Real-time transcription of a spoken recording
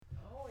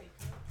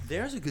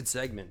There's a good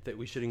segment that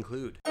we should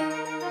include. Just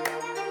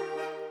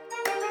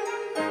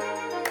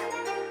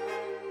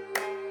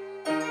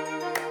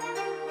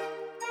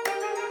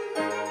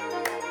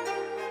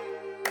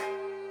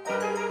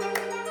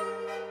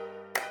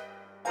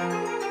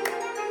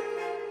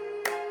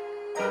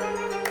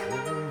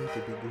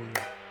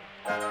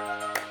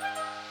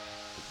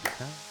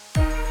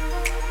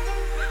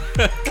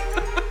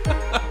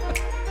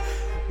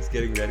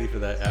getting ready for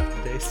that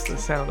aftertaste. The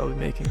sound I'll be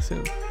making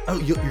soon. Oh,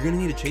 you're gonna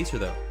need a chaser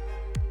though.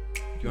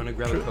 Do you want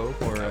to grab a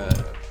Coke or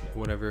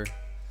whatever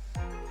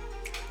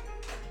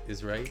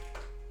is right?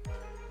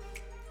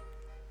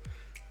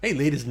 Hey,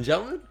 ladies and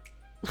gentlemen,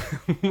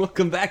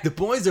 welcome back. The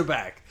boys are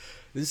back.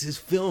 This is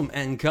Film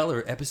and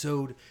Color,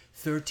 episode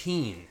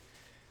 13,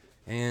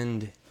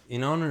 and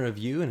in honor of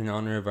you and in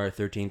honor of our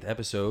 13th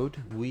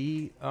episode,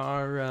 we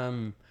are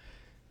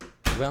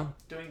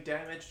doing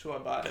damage to our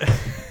body.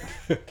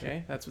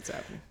 Okay, that's what's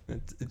happening.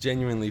 It's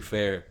genuinely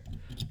fair.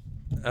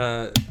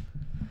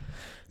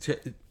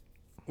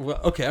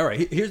 Well, okay, all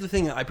right. Here's the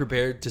thing I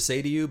prepared to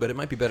say to you, but it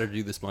might be better to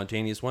do the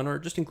spontaneous one or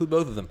just include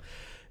both of them.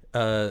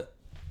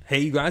 Hey,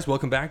 you guys,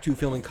 welcome back to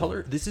Film and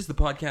Color. This is the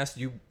podcast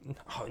you...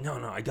 Oh, no,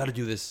 I gotta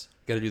do this.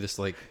 Gotta do this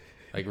like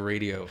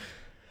radio.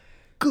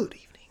 Good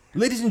evening.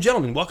 Ladies and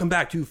gentlemen, welcome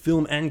back to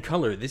Film and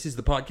Color. This is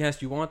the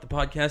podcast you want, the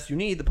podcast you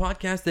need, the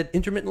podcast that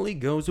intermittently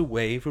goes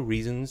away for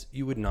reasons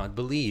you would not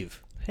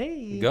believe.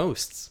 Hey.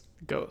 Ghosts.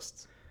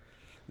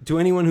 To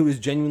anyone who is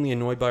genuinely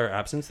annoyed by our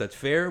absence, that's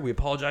fair. We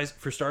apologize.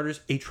 For starters,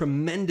 a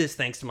tremendous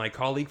thanks to my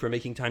colleague for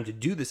making time to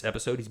do this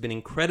episode. He's been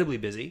incredibly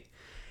busy.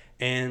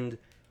 And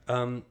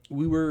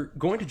we were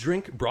going to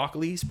drink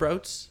broccoli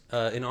sprouts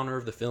in honor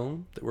of the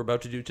film that we're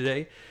about to do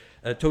today,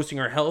 toasting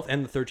our health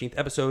and the 13th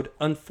episode.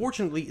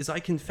 Unfortunately, as I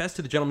confessed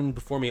to the gentleman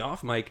before me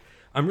off mic,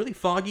 I'm really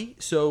foggy.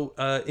 So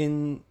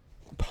in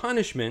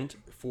punishment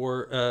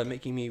for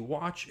making me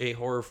watch a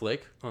horror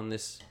flick on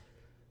this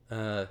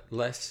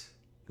less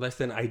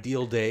than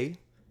ideal day,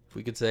 if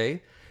we could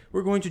say,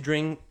 we're going to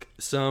drink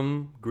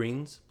some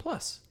Greens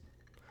Plus,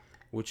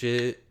 which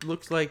it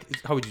looks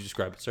like... How would you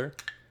describe it, sir?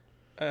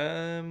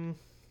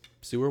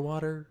 Sewer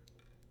water?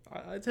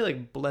 I'd say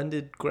like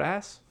blended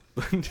grass.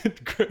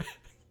 Blended grass.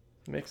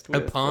 Mixed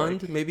with a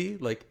pond, maybe?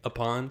 Like a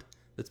pond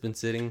that's been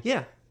sitting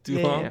too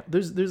long? Yeah.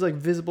 There's like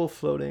visible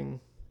floating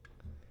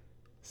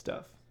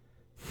stuff.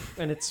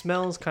 And it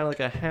smells kind of like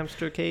a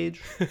hamster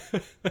cage.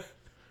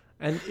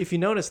 And if you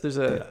notice, there's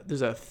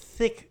a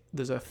thick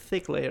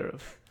layer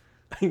of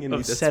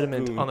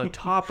sediment on the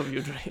top of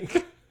your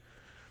drink.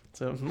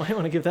 So you might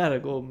want to give that a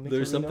go.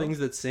 There's some things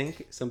that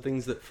sink, some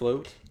things that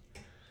float,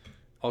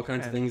 all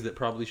kinds of things that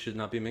probably should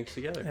not be mixed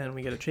together. And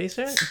we get a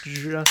chaser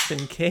just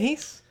in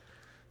case,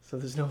 so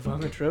there's no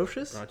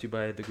vomitrocious. Brought to you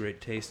by the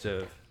great taste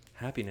of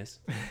happiness.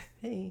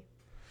 Hey.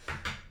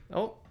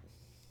 Oh.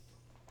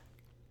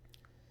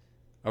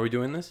 Are we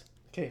doing this?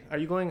 Okay. Are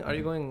you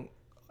going?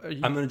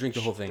 I'm gonna drink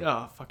the whole thing.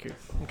 Oh, fuck you.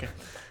 Okay.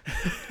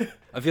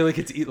 I feel like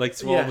it's like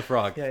Swallow the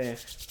Frog. Yeah.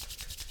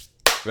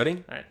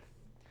 Ready? All right.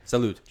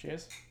 Salute.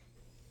 Cheers.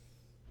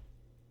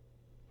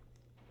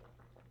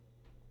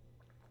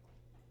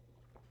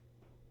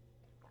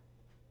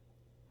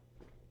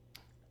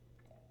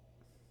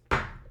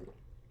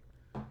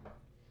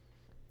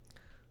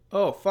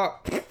 Oh,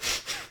 fuck.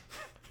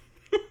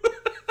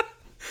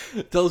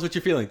 Tell us what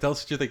you're feeling. Tell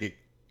us what you're thinking.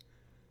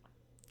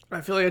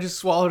 I feel like I just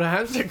swallowed a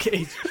hamster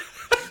cage.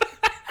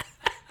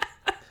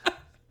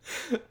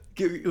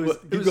 Keep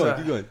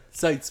going.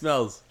 Sight,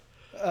 smells.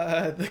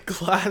 The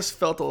glass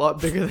felt a lot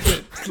bigger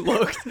than it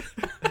looked.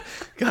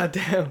 God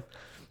damn.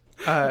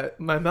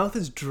 My mouth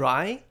is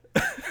dry.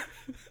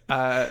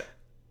 Was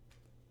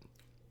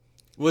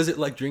it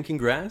like drinking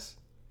grass?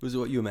 Was it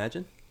what you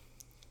imagined?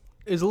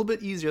 It was a little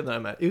bit easier than I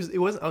imagined. It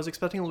was. I was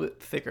expecting a little bit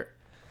thicker.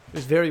 It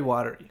was very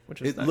watery,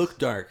 which was nice. Looked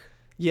dark.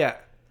 Yeah.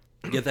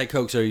 Get that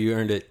Coke, sir. You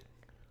earned it.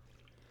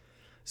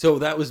 So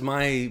that was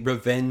my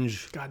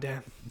revenge.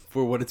 Goddamn.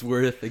 For what it's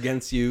worth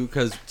against you,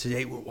 because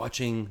today we're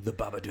watching The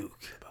Babadook.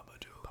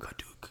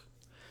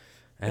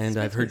 And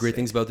I've heard great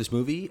things about this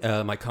movie.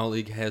 My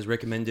colleague has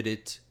recommended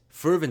it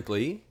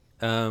fervently,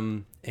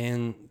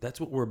 and that's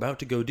what we're about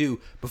to go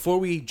do. Before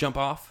we jump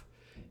off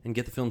and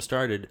get the film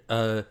started,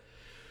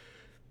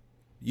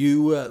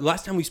 you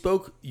last time we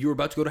spoke, you were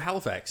about to go to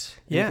Halifax.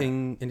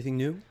 Anything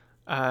new?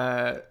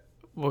 We're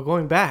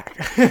going back.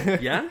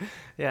 Yeah?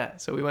 Yeah,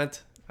 so we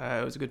went.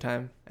 It was a good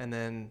time. And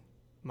then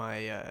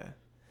my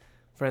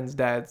friend's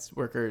dad's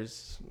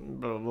workers,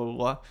 blah, blah,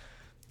 blah,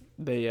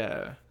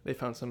 they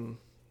found some...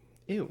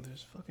 Ew,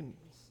 there's fucking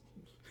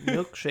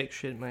milkshake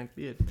shit in my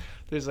beard.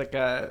 There's like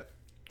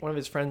one of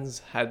his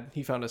friends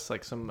he found us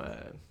like some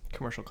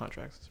commercial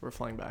contracts. So we're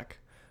flying back.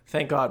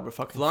 Thank God we're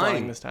fucking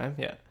flying this time.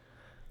 Yeah.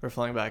 We're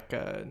flying back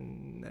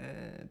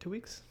 2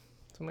 weeks,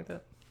 something like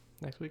that.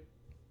 Next week.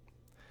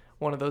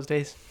 One of those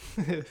days.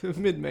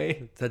 Mid-May.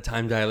 It's that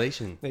time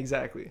dilation.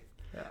 Exactly.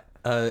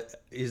 Yeah.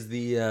 Is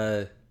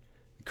the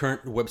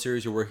current web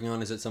series you're working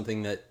on, is it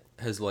something that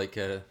has like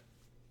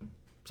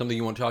something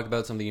you want to talk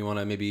about, something you want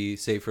to maybe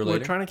save for later?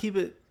 We're trying to keep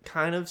it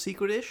kind of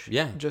secret-ish.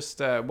 Yeah. Just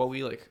what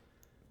we like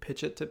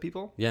pitch it to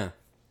people. Yeah.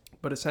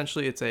 But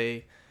essentially, it's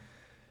a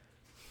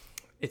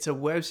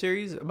web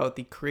series about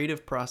the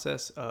creative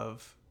process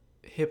of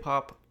hip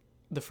hop.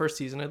 The first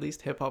season, at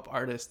least, hip hop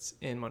artists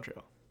in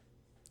Montreal.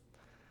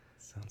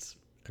 Sounds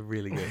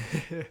really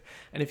good.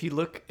 And if you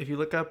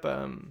look up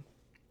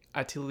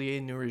Atelier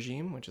New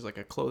Regime, which is like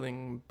a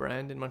clothing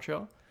brand in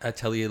Montreal.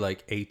 Atelier,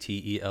 like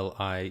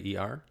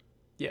Atelier.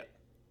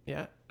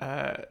 Yeah.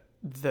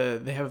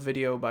 They have a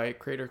video by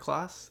Creator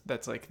Class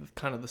that's like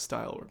kind of the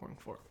style we're going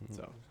for.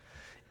 So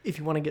if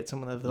you want to get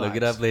some of the vibes, Look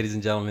it up, ladies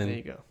and gentlemen. there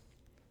you go.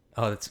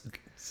 Oh, that's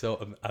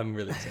so. I'm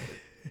really excited.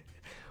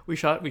 We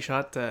shot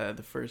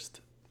the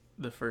first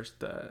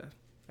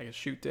I guess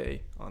shoot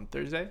day on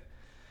Thursday,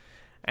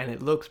 and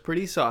it looks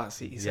pretty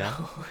saucy. So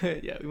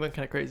yeah, we went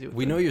kind of crazy with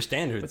We know your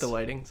standards. with the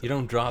lighting. So. You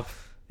don't drop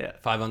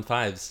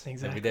 5-on-5s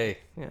Exactly. every day.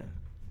 Yeah.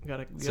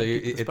 Gotta So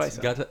keep the spice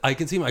up. I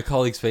can see my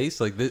colleague's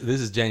face. Like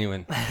this is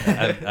genuine.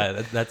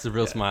 That's a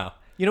real smile.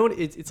 You know what?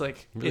 It's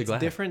like really it's glad.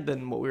 different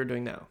than what we were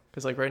doing now.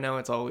 Because like right now,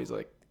 it's always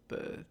like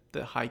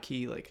the high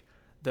key, like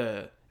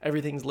the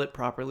everything's lit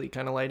properly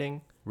kind of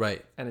lighting,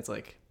 Right. and it's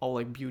like all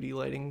like beauty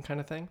lighting kind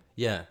of thing.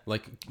 Yeah.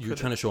 Like you're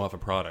trying to show off a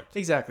product.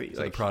 Exactly.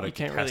 So like the product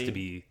you can't has really, to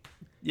be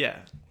Yeah,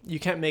 you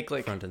can't make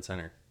like front and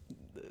center.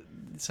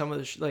 some of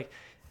the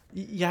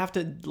you have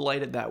to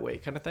light it that way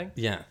kind of thing.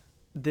 Yeah.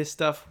 This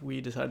stuff we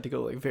decided to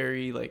go like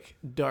very like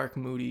dark,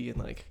 moody, and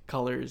like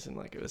colors, and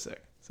like it was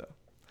sick. So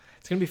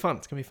it's gonna be fun.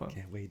 It's gonna be fun.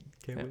 Can't wait.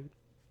 Yeah.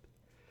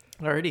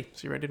 Alrighty,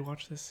 so you ready to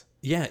watch this?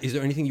 Yeah. Is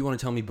there anything you want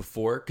to tell me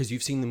before? Because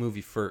you've seen the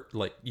movie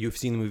you've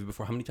seen the movie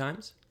before. How many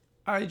times?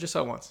 I just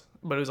saw it once,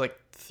 but it was like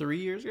 3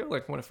 years ago,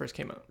 like when it first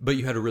came out. But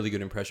you had a really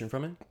good impression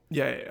from it.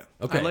 Yeah.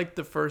 Okay. I liked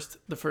the first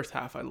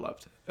half. I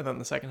loved, and then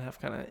the second half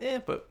kind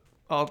of But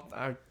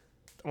I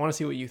want to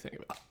see what you think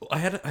about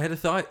it. I had a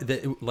thought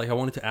that I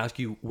wanted to ask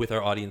you with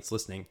our audience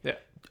listening. Yeah.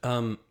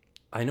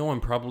 I know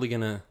I'm probably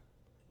gonna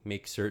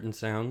make certain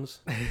sounds.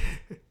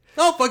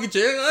 Oh fucking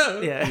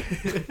shit! Yeah.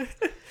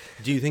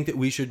 Do you think that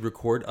we should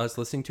record us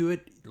listening to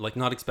it? Like,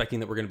 not expecting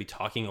that we're gonna be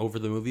talking over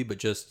the movie, but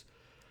just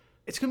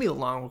It's gonna be a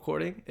long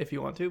recording if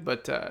you want to,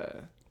 but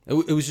it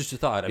was just a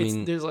thought. I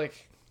mean, there's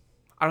like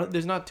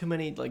there's not too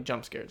many like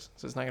jump scares,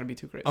 so it's not gonna be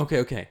too crazy.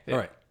 okay, Yeah. all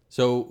right.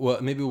 So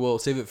maybe we'll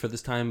save it for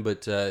this time,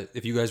 but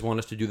if you guys want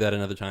us to do that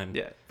another time,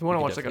 Yeah. If you want to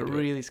We watch can like a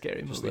definitely do it. really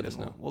scary movie, let us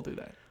then know. we'll do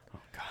that. Oh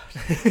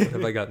God, what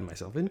have I gotten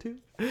myself into?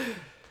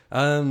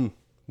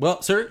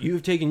 Well, sir,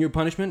 you've taken your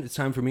punishment. It's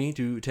time for me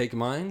to take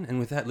mine. And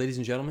with that, ladies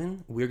and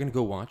gentlemen, we're gonna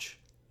go watch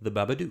The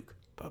Babadook.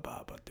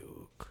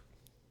 Babadook.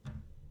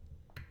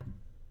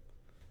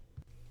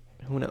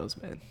 Who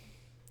knows, man?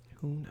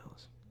 Who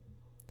knows?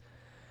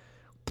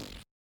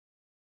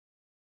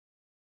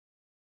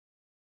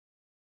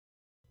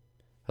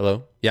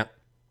 Hello? Yeah.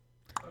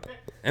 Okay.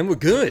 And we're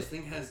good.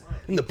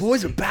 And the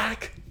boys are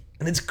back.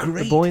 And it's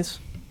great. The boys,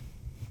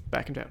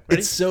 back in town. Ready?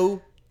 It's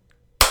so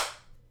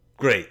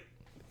great.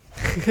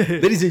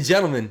 Ladies and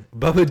gentlemen,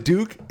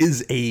 Babadook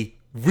is a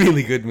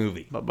really good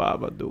movie.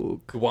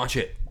 Babadook. Watch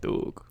it.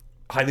 Dook.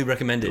 Highly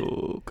recommended.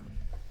 Dook.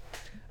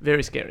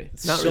 Very scary.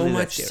 Not So really that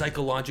much scary.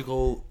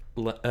 psychological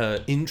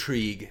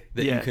intrigue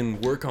that you Yeah.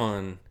 can work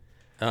on,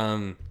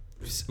 to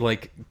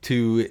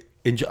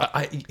enjoy.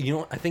 I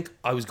think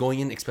I was going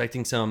in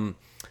expecting some,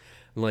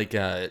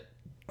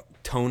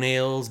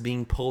 toenails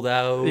being pulled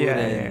out.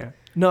 Yeah.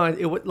 No,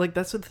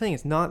 that's the thing.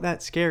 It's not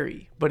that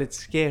scary, but it's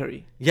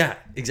scary. Yeah,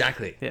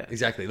 exactly. Yeah.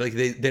 Exactly. Like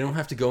they don't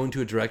have to go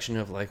into a direction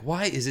of like,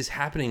 why is this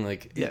happening?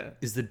 Like, Yeah.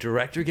 is the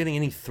director getting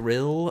any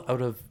thrill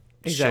out of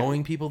Exactly.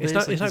 showing people this? It's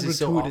not- Like, it's not this is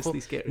so gratuitously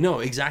awful. scary. No,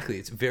 exactly.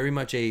 It's very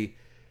much a,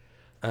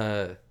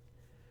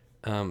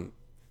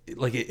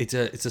 it's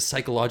a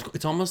psychological.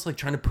 It's almost like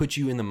trying to put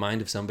you in the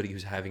mind of somebody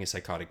who's having a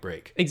psychotic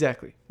break.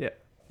 Exactly. Yeah.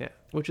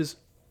 Which is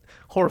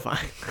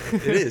horrifying.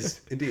 It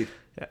is indeed.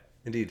 Yeah.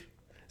 Indeed.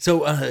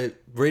 So,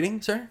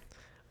 rating, sir?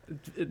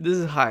 This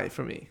is high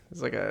for me.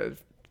 It's like a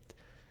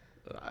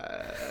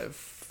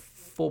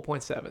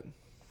 4.7.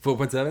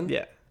 4.7.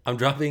 Yeah. I'm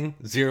dropping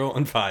 0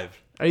 on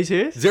 5. Are you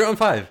serious? 0 on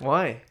 5.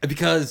 Why?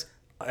 Because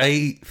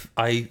I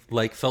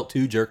felt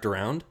too jerked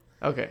around,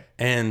 Okay.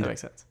 and That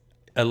makes sense.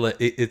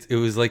 it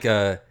was like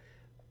art.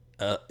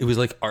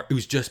 It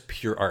was just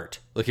pure art.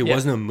 Like it Yeah.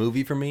 wasn't a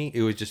movie for me.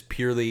 It was just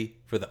purely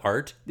for the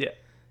art, Yeah.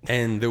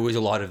 and there was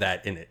a lot of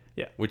that in it.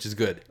 Yeah. Which is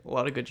good. A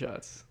lot of good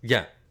shots.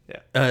 Yeah. Yeah.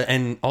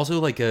 And also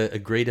like a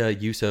great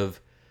use of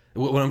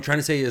what I'm trying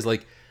to say is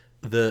like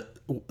the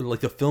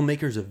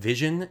filmmakers of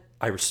vision.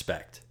 I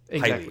respect.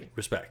 Exactly. Highly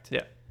respect.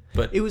 Yeah.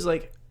 But It was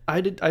like I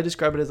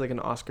describe it as like an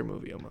Oscar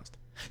movie almost.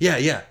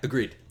 yeah.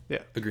 Agreed. Yeah.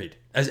 Agreed.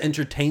 As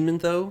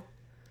entertainment though.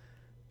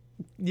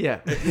 Yeah.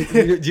 Do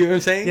you know what I'm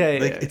saying?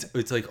 Yeah, like yeah.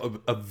 it's like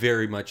a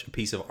very much a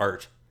piece of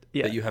art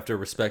Yeah. that you have to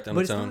respect on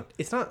But its own.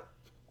 it's not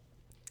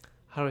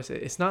how do I say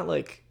it? It's not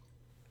like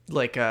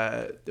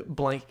a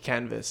blank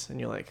canvas and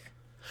you're like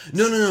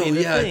No. see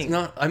the Yeah, thing. it's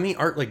not. I mean,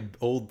 art like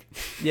old,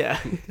 yeah.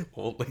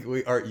 like the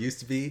way art used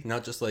to be,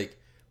 not just like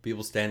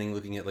people standing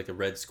looking at like a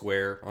red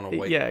square on a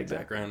white Yeah, exactly.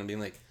 background and being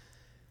like,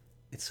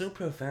 It's so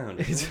profound.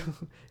 It's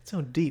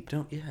so deep.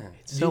 Don't yeah.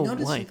 It's so you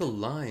notice white. the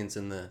lines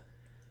and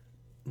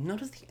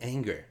notice the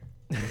anger.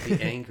 The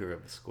anger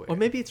of the square. Or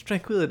maybe it's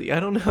tranquility. I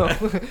don't know.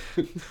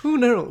 Who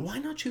knows? Why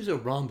not choose a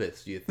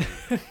rhombus, do you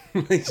think?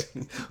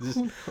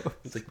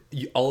 It's like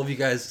all of you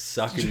guys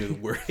suck and you're the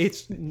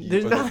worst.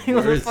 There's nothing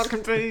on the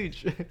fucking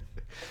page.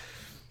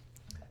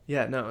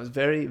 Yeah, no, it's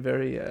very,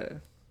 very,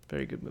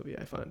 very good movie,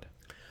 I find.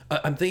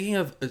 I'm thinking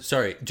of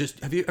sorry. Just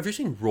have you ever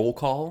seen Roll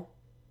Call?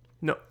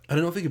 No. I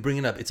don't know if we could bring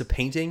it up. It's a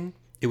painting.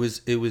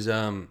 It's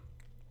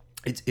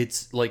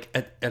like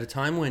at a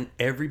time when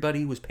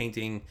everybody was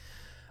painting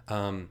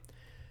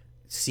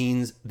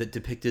scenes that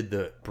depicted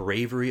the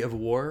bravery of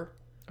war.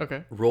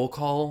 Okay. Roll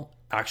Call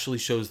actually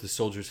shows the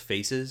soldiers'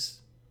 faces.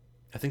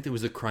 I think there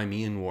was the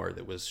Crimean War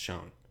that was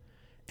shown.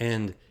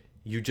 And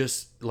you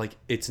just like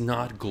it's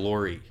not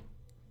glory.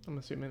 I'm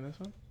assuming this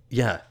one.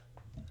 Yeah.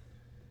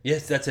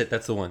 Yes, that's it.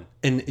 That's the one.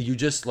 And you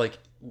just like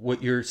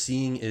what you're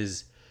seeing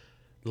is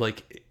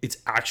like it's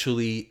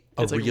actually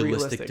a It's, like,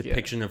 realistic realistic,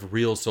 depiction of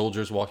real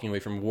soldiers walking away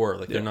from war.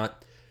 Like they're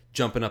not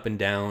jumping up and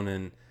down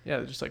and Yeah,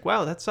 they're just like,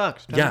 wow, that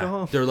sucked. Time to go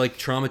home. they're like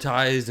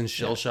traumatized and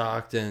shell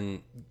shocked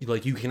and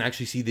like you can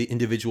actually see the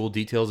individual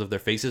details of their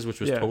faces,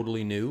 which was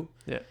totally new.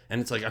 Yeah. And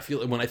it's like I feel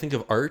like when I think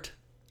of art,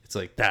 it's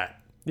like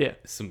that. Yeah.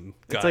 Some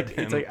It's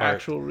goddamn like art.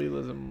 actual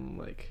realism,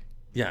 like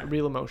Yeah.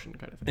 real emotion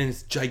kind of thing. And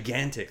it's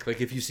gigantic. Like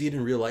if you see it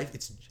in real life,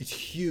 it's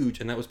huge,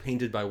 and that was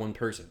painted by one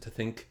person. To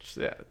think,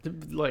 Yeah,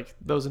 like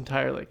those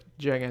entire like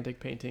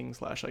gigantic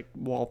paintings / like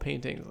wall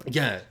paintings. Like,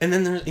 yeah. And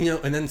then there's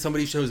and then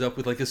somebody shows up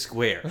with like a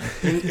square,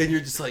 and you're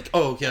just like,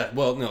 oh yeah,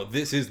 well no,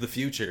 this is the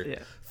future. Yeah.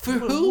 For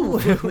who?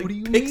 What Like do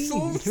you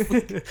pixels?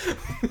 Like,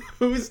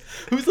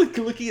 who's like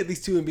looking at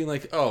these two and being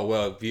like, oh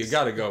well, you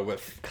got to go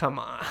with come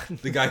on.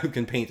 the guy who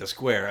can paint a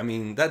square. I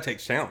mean, that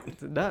takes talent.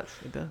 It does.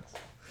 It does.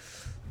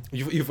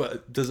 You've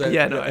does that?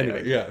 Yeah, no, Anyway,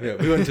 I- yeah.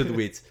 We went into the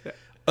weeds. Yeah.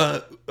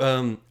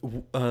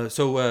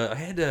 So I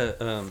had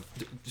to.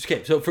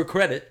 Okay, so for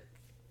credit,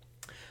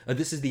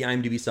 this is the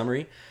IMDb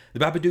summary. The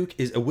Babadook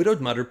is a widowed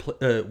mother.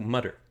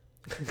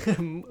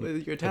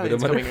 Your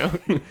Italian's coming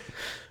out.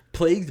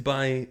 Plagued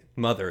by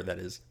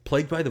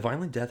the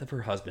violent death of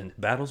her husband,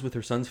 battles with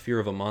her son's fear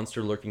of a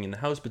monster lurking in the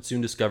house, but soon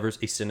discovers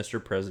a sinister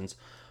presence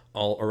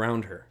all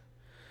around her.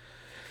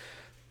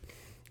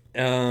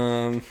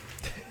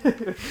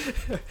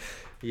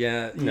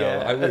 Yeah, no, Yeah.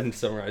 I wouldn't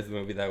summarize the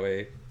movie that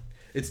way.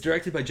 It's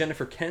directed by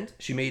Jennifer Kent.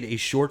 She made a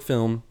short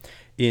film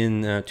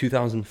in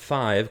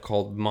 2005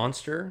 called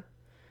Monster.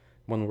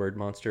 One word,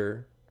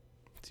 Monster.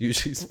 It's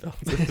usually spelled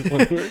as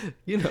one word.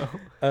 You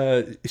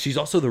know. She's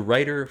also the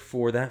writer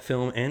for that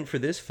film and for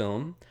this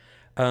film.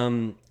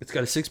 It's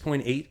got a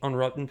 6.8 on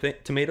Rotten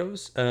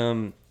Tomatoes.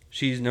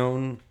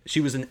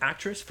 She was an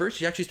actress first.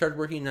 She actually started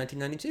working in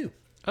 1992.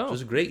 Oh. Which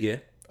was a great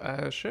year.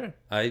 Sure.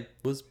 I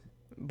was,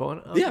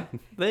 Born. yeah.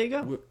 There you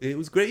go. It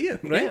was a great year,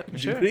 right? Yeah, Did you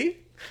sure. agree?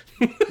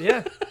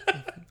 Yeah.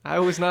 I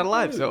was not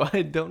alive, so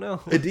I don't know.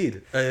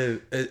 Indeed.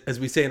 As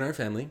we say in our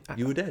family,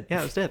 you were dead.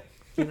 Yeah, I was dead.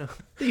 You know,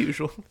 the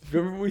usual.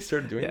 Remember when we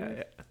started doing Yeah, that?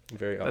 yeah.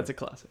 Very odd. That's a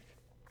classic.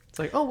 It's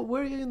like, oh,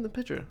 where are you in the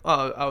picture?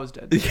 Oh, I was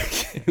dead.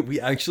 We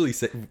actually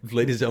say,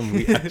 ladies and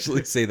gentlemen, we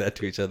actually say that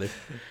to each other.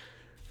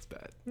 It's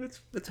bad.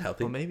 That's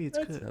healthy. Well, maybe it's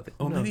That's good. healthy.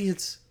 Who Oh, maybe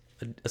knows?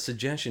 it's a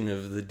suggestion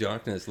of the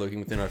darkness lurking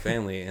within our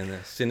family and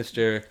the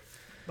sinister.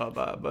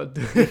 But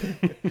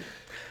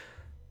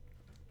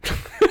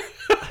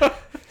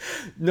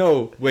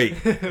No, wait,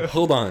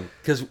 hold on,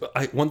 because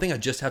one thing I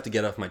just have to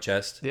get off my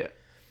chest. yeah.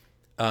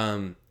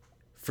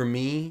 For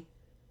me,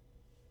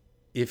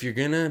 if you're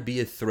gonna be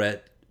a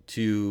threat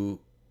to,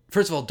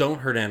 first of all, don't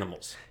hurt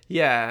animals.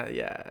 Yeah,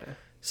 yeah.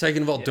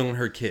 Second of all, don't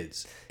hurt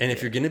kids. And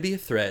if you're gonna be a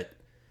threat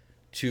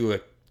to a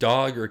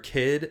dog or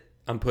kid,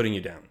 I'm putting you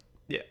down.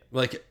 Yeah.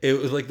 Like it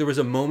was like there was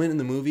a moment in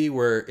the movie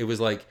where it was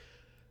like,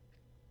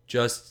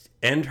 just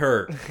end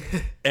her,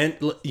 and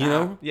you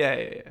know,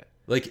 Yeah.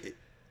 like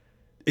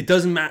it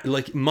doesn't matter.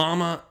 Like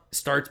Mama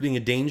starts being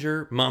a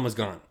danger, Mama's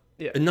gone.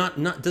 Yeah. And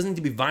not doesn't need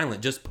to be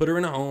violent. Just put her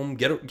in a home.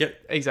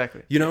 Get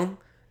Exactly. you know.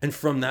 And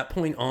from that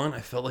point on,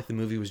 I felt like the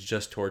movie was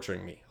just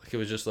torturing me. Like it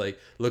was just like,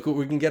 look what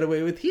we can get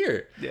away with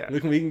here. Yeah.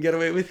 Look what we can get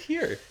away with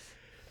here.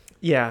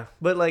 Yeah,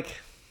 but like,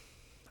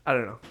 I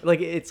don't know. Like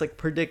it's like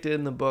predicted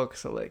in the book,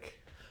 so like,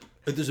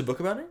 There's a book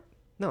about it.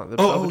 no. The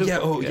Oh Babadook yeah.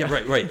 book, Oh yeah.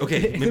 Right.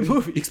 Okay. In Maybe the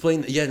movie.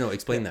 explain. Yeah. No.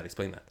 Explain that.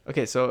 Explain that.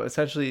 Okay, so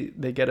essentially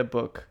they get a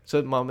book.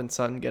 So mom and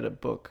son get a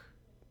book.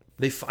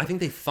 I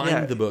think they find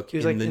Yeah, the book it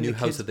was in like the in new the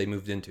house kids- that they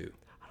moved into.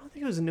 I don't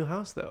think it was a new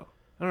house though.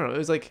 I don't know. It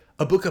was like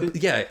A book of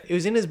yeah. it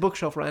was in his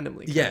bookshelf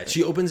randomly. kind Yeah, of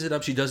she opens it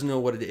up. She doesn't know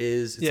what it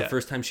is. It's Yeah. the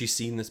first time she's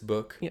seen this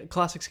book, thing. Yeah,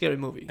 classic scary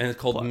movie. and it's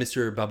called Plot.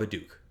 Mr.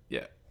 Babadook.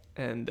 Yeah,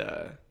 and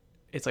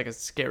it's like a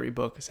scary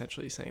book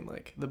essentially saying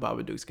like the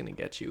Babadook's gonna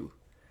get you.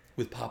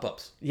 With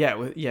pop-ups. Yeah,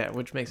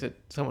 which makes it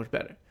so much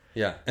better.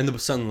 Yeah, and the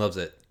son loves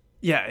it.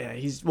 Yeah.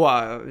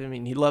 I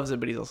mean, he loves it,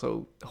 but he's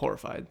also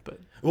horrified.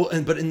 But Well,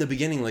 but in the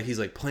beginning, like he's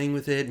like playing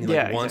with it, and he like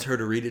Yeah, wants exactly. her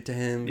to read it to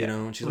him, you Yeah.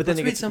 know. And she's But like, then "Let's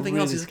it read gets something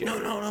else." really He's like,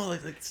 scary. "No,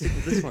 like stick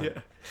with this one." yeah,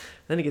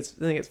 then it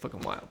gets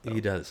fucking wild. Though. He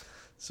does.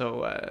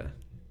 So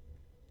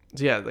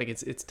So yeah, like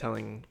it's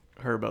telling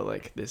her about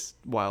like this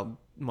wild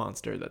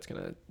monster that's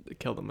gonna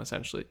kill them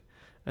essentially,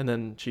 and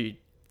then she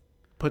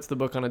puts the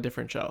book on a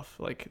different shelf,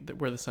 like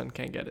where the sun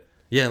can't get it.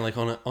 Yeah, like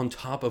on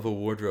top of a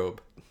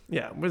wardrobe.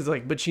 Yeah, but it's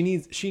like, but she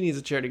needs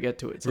a chair to get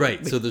to it. So Right.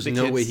 like, So there's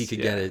no way he kids- could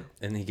yeah. get it,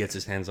 and he gets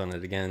his hands on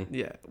it again.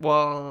 Yeah.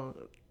 Well,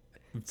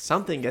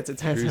 something gets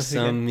its hands Through on it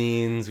some again.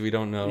 means we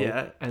don't know.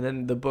 Yeah, and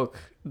then the book,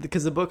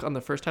 because the book on the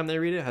first time they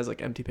read it has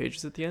like empty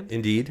pages at the end,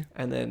 Indeed.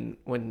 and then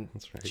when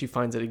That's right. she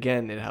finds it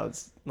again, it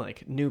has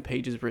like new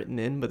pages written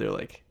in, but they're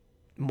like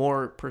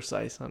more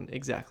precise on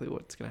exactly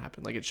what's gonna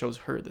happen. Like it shows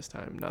her this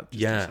time, not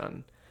just Yeah. her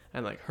son,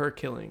 and like her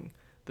killing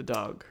the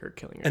dog, her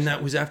killing her And son.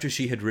 that was after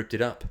she had ripped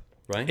it up,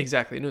 right?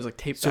 exactly, and it was like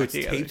taped So back it's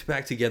together. taped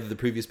back together. The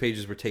previous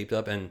pages were taped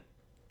up, and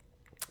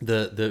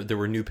there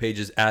were new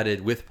pages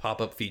added with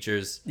pop-up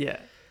features Yeah,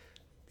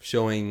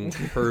 showing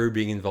her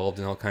being involved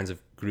in all kinds of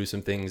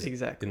gruesome things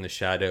Exactly. in the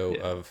shadow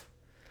Yeah. of.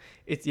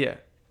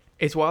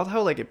 it's wild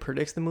how like it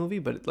predicts the movie,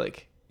 but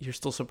like you're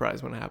still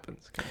surprised when it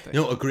happens, kind of thing.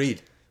 No,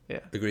 agreed. Yeah,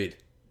 Agreed.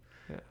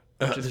 yeah.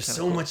 Which is There's kinda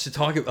so cool. much to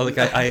talk about. Like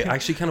I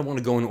actually kind of want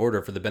to go in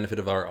order for the benefit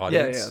of our Yeah,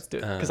 audience. yeah, let's do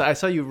it. Because I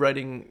saw you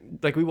writing,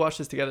 like we watched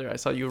this together. I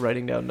saw you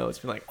writing down notes,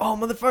 being like, "Oh,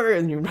 motherfucker,"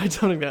 and you write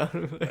something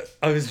down.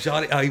 I was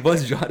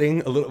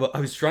jotting a little. I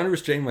was trying to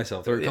restrain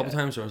myself. There were a couple Yeah.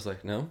 times where I was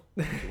like, "No,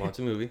 watch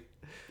a movie."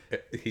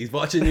 He's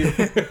watching you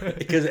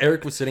because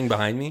Eric was sitting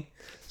behind me.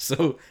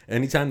 So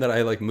anytime that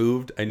I like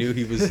moved, I knew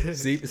he was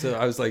asleep. So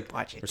I was like,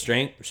 Watch it.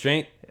 restraint.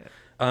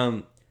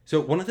 Yeah. So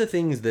one of the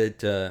things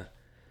that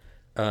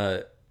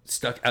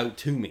stuck out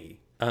to me,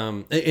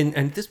 and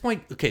at this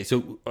point, okay,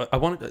 so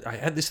I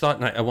had this thought,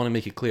 and I want to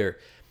make it clear.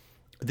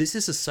 This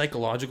is a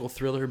psychological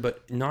thriller,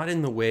 but not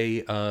in the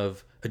way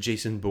of a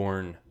Jason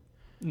Bourne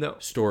No.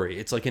 story.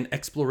 It's like an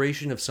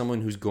exploration of someone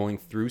who's going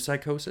through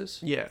psychosis.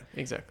 Yeah,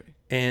 exactly.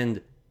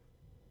 And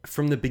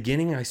from the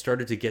beginning, I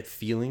started to get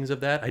feelings of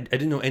that. I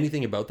didn't know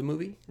anything about the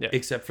movie, Yeah.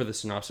 except for the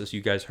synopsis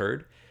you guys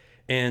heard.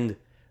 And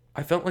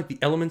I felt like the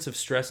elements of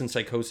stress and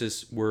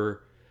psychosis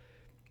were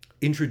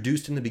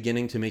introduced in the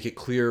beginning to make it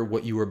clear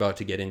what you were about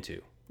to get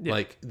into. Yeah.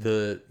 Like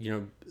the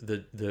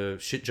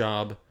shit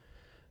job,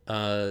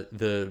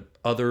 the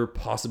other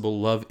possible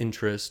love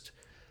interest,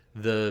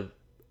 the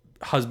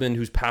husband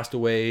who's passed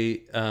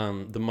away,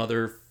 the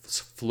mother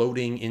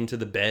floating into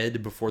the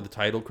bed before the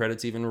title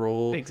credits even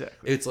roll.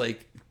 Exactly. It's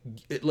like,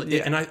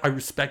 Yeah. and I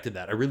respected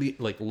that. I really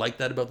liked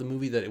that about the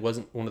movie, that it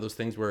wasn't one of those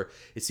things where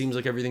it seems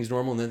like everything's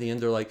normal, and then at the end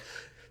they're like,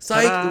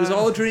 psych, Ta-da! it was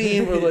all a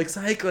dream, or like,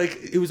 psych, like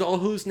it was all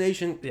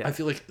hallucination. Yeah. I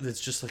feel like it's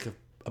just like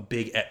a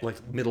big like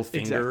middle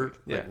finger,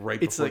 Exactly. like Yeah.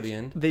 right It's before like the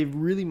end. they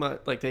really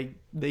much like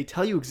they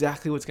tell you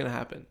exactly what's gonna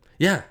happen,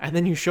 Yeah. and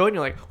then you show it, and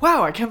you're like,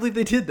 "Wow, I can't believe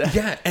they did that."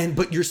 Yeah,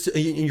 but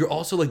you're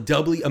also like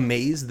doubly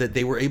amazed that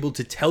they were able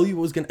to tell you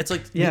what was gonna. It's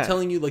like me Yeah.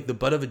 telling you like the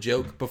butt of a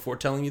joke before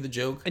telling you the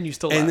joke, And you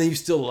still and laugh. then you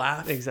still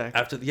laugh Exactly.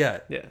 after. Yeah,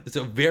 Yeah. It's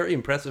a very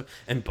impressive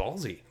and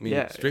ballsy. I mean,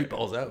 Yeah, straight yeah.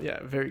 balls out. Yeah,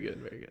 very good,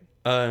 very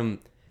good.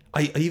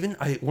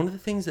 I one of the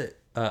things that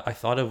I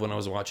thought of when I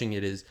was watching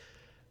it is,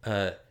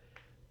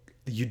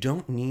 you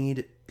don't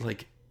need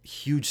like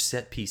huge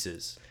set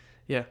pieces.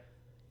 Yeah,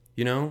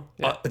 You know,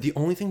 Yeah. the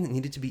only thing that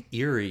needed to be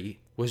eerie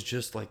was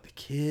just like the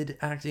kid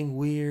acting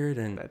weird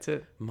and that's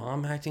it.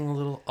 mom acting a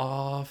little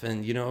off,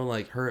 and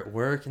like her at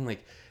work, and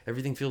like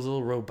everything feels a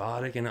little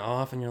robotic and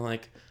off, and you're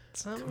like,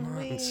 come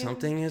on,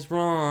 something is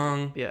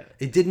wrong. Yeah.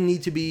 It didn't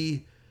need to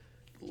be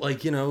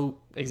like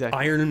Exactly.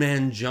 Iron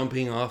Man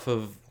jumping off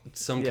of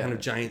some Yeah. kind of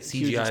giant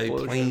Huge CGI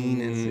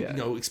plane explosions, and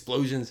yeah.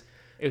 explosions.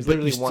 It was But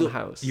literally you one still-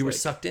 house. You were like-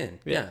 sucked in.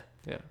 Yeah.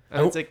 Yeah. I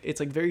And it's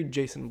like very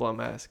Jason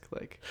Blum-esque,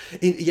 like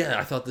Yeah,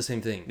 I thought the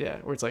same thing. yeah,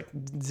 where it's like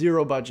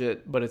zero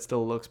budget, but it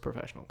still looks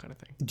professional kind of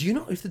thing. Do you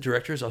know if the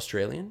director is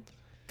Australian?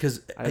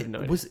 Because I have no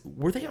idea.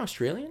 were they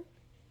Australian?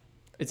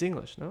 It's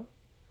English, no?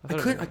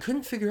 I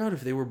couldn't figure out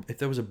if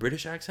there was a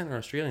British accent or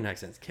Australian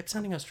accent. It kept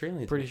sounding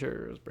Australian. to Pretty me.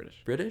 sure it was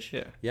British. British?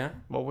 Yeah. Yeah.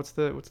 Well, what's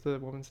the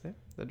woman's name?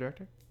 The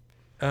director?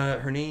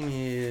 Her name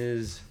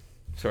is,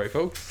 sorry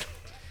folks,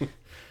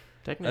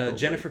 Technically.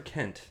 Jennifer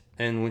Kent.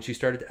 And when she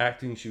started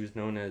acting, she was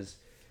known as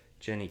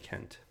Jenny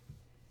Kent.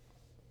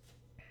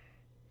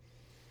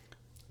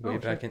 Way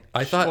back in,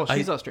 I thought Well,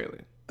 she's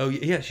Australian. Oh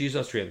yeah, she's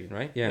Australian,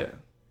 right? Yeah.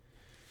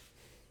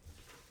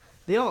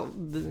 They all.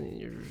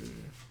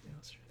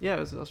 Yeah, it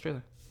was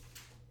Australia.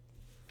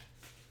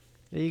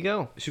 There you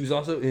go. She was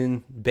also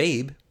in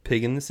Babe,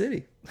 Pig in the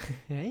City,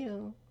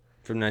 Yeah,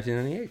 from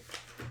 1998.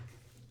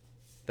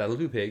 That'll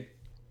do, pig.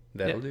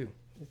 That'll Yeah. do.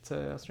 it's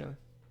Australian.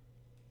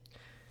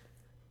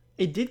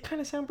 It did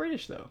kind of sound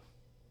British though,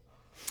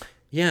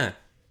 Yeah.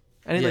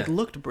 and it like Yeah.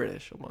 looked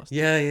British almost.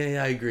 Yeah.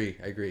 I agree.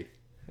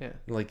 Yeah.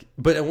 Like,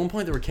 but at one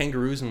point there were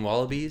kangaroos and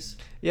wallabies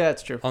Yeah,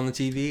 it's true. on the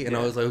TV, and I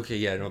Yeah. was like, okay,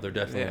 yeah, no, they're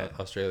definitely Yeah.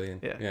 Australian.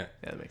 Yeah,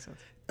 that makes sense.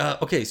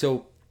 Okay,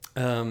 so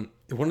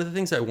one of the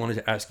things I wanted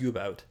to ask you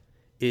about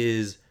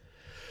is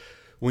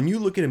when you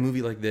look at a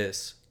movie like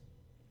this,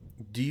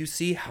 do you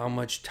see how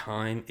much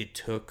time it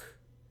took?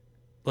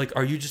 Like,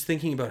 are you just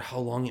thinking about how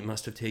long it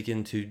must have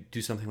taken to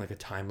do something like a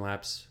time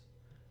lapse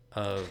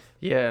of?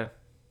 Yeah.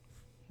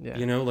 Yeah.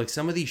 You know, like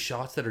some of these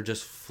shots that are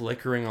just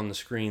flickering on the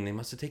screen, they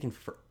must have taken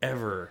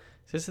forever.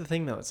 So that's the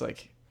thing though. It's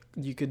like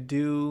you could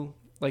do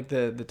like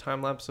the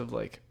time lapse of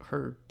like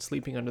her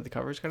sleeping under the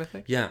covers kind of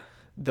thing. Yeah.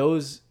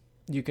 Those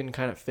you can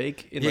kind of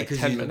fake in like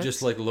 10 minutes.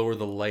 Just like lower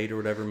the light or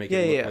whatever, make yeah,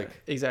 it look yeah, like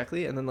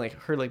exactly. And then like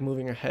her like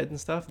moving her head and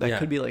stuff. That Yeah.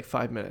 could be like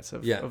 5 minutes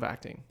of Yeah.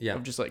 acting. Yeah.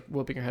 Of just like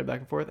whipping her head back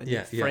and forth, and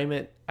Yeah, you yeah. frame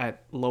it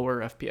at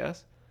lower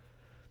FPS.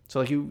 So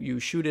like you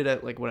shoot it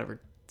at like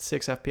whatever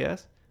 6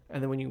 FPS,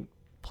 and then when you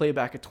play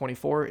back at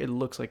 24, it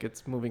looks like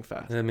it's moving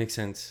fast. that makes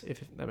sense.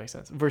 If that makes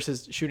sense.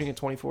 Versus shooting at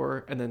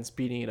 24 and then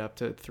speeding it up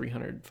to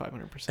 300,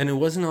 500%. And it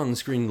wasn't on the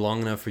screen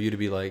long enough for you to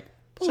be like,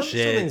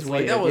 bullshit. something's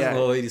Like, that weird, wasn't yeah.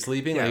 the lady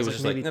sleeping. Yeah, Like, it it's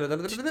was like just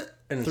like, maybe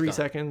and it's 3 gone.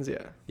 seconds, yeah.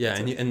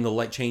 Yeah, That's and the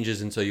light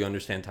changes, and so you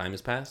understand time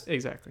has passed.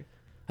 Exactly.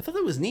 I thought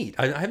that was neat.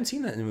 I haven't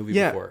seen that in a movie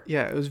Yeah, before.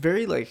 yeah. It was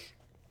very like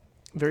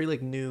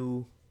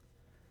new,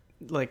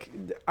 like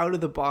out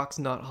of the box,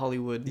 not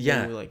Hollywood.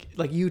 Yeah. new, like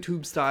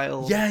YouTube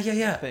style.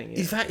 Yeah. Thing,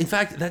 In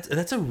fact,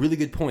 that's a really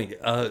good point.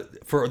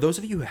 For those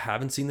of you who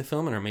haven't seen the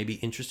film and are maybe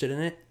interested in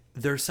it,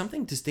 there's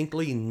something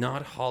distinctly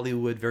not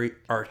Hollywood, very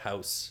art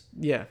house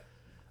Yeah.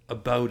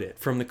 about it.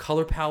 From the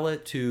color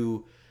palette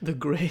to The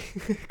gray.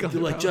 color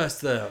like palette.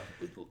 just the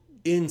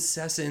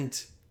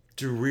incessant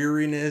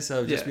dreariness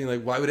of just Yeah. being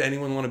like, why would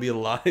anyone want to be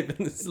alive in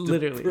this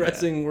Literally,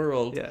 depressing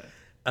world?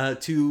 Yeah.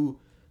 To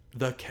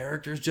the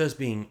characters just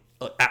being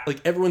like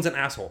everyone's an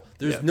asshole.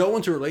 There's Yeah. no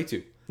one to relate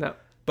to. No.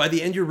 By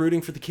the end, you're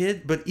rooting for the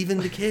kid, but even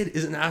the kid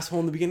is an asshole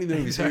in the beginning of the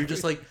movie. So you're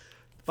just like,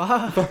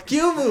 Fuck. fuck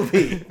you,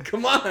 movie.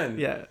 Come on.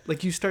 Yeah.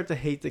 Like you start to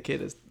hate the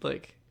kid as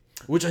like.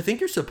 Which I think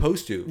you're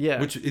supposed to. Yeah.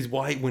 Which is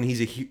why when he's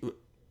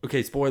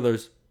okay,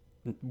 spoilers.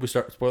 We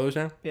start spoilers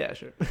now. Yeah.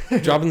 Sure.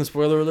 Dropping the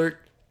spoiler alert.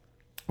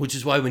 Which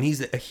is why when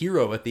he's a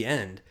hero at the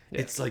end,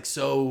 Yeah. it's like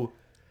so.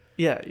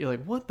 Yeah. You're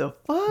like, what the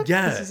fuck?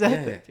 Yeah, This is yeah.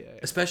 epic. Yeah.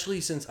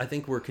 Especially since I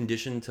think we're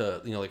conditioned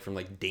to, like from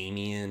like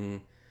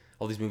Damien,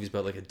 all these movies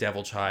about like a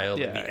devil child,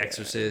 like Yeah, The yeah.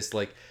 Exorcist,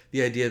 like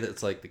the idea that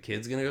it's like the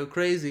kid's gonna go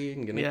crazy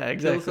and gonna Yeah, kill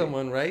exactly.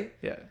 someone, right?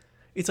 Yeah.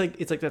 It's like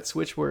that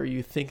switch where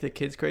you think the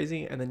kid's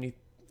crazy and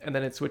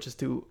then it switches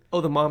to, oh,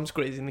 the mom's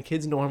crazy and the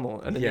kid's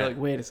normal, and then Yeah. you're like,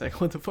 wait a second,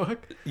 what the fuck?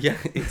 Yeah,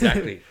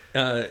 exactly.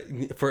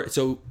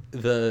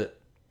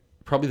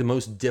 Probably the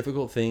most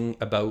difficult thing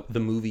about the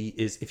movie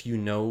is if you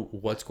know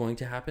what's going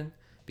to happen,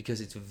 because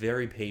it's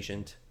very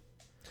patient.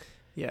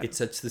 Yeah. It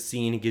sets the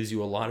scene. It gives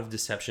you a lot of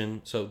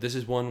deception. So this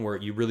is one where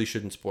you really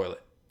shouldn't spoil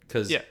it,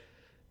 because Yeah.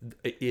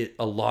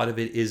 a lot of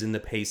it is in the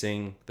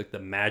pacing. Like the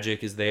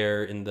magic is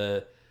there in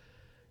the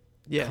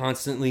Yeah.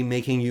 constantly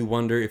making you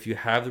wonder if you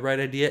have the right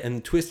idea, and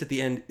the twist at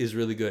the end is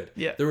really good.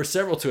 Yeah. There were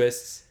several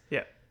twists.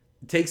 Yeah.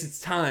 It takes its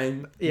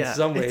time Yeah. in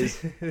some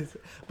ways.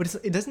 But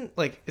it doesn't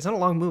like, it's not a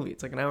long movie.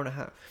 It's like an hour and a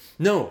half.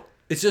 No,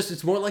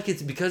 it's more like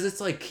it's because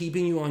it's like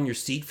keeping you on your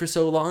seat for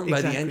so long.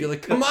 By the end, Exactly. you're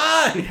like, come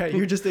on. Yeah.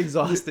 You're just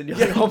exhausted. You're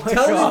Yeah, like, oh my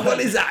tell God. me what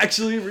is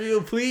actually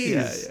real,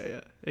 please.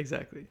 Yeah.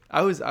 Exactly.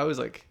 I was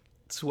like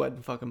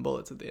sweating fucking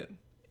bullets at the end.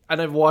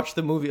 And I've watched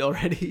the movie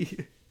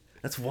already.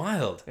 That's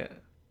wild. Yeah.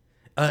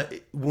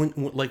 When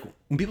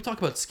people talk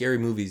about scary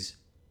movies,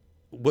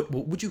 what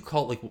would you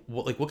call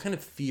what kind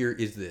of fear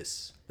is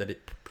this that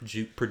it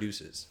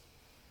produces?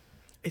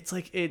 It's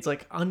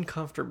like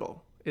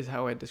uncomfortable is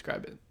how I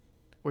describe it.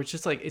 Where it's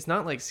just like, it's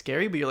not like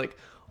scary, but you're like,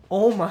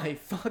 oh my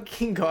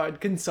fucking God,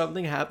 can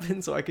something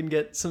happen so I can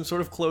get some sort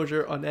of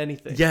closure on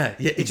anything? Yeah,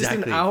 It's exactly.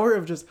 just an hour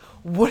of just,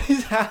 what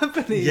is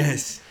happening?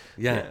 Yes.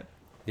 Yeah.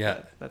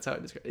 That's how I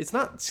describe it. It's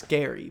not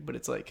scary, but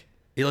it's like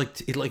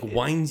It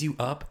winds you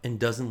up and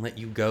doesn't let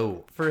you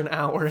go for an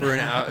hour. for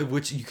an hour,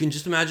 which you can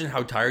just imagine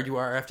how tired you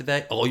are after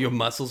that. All your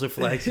muscles are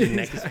flexed. Your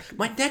neck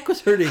my neck was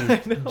hurting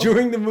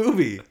during the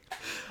movie.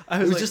 I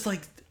It was was like, just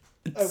like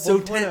at so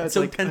one point I tense, was so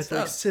like, tensed I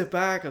up. sit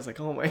back. I was like,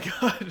 oh my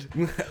God.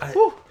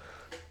 I-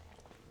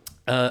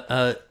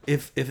 I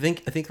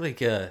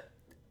think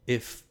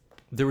if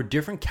there were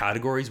different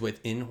categories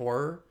within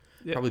horror,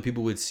 Yeah. probably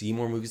people would see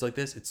more movies like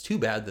this. It's too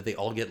bad that they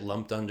all get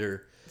lumped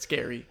under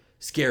Scary.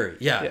 scary.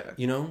 Yeah. Yeah.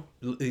 You know,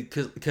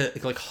 because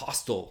like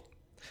Hostel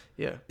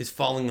Yeah. is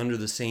falling under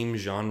the same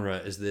genre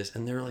as this,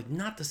 and they're like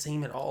not the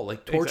same at all.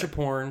 Like torture Exactly.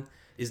 porn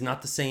is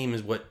not the same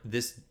as what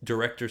this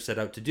director set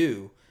out to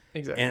do.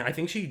 Exactly. And I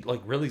think she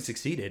like really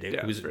succeeded. It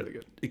Yeah, was it's really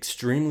good.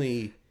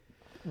 extremely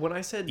When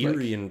I said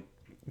eerie and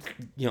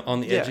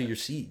on the edge Yeah. of your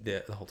seat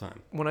the whole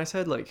time. when I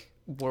said like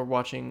we're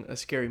watching a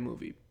scary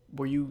movie,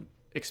 were you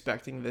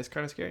expecting this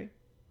kind of scary?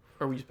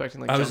 Or were you expecting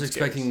like I was jump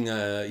scares?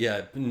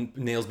 expecting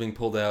nails being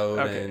pulled out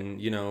Okay.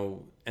 and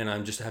and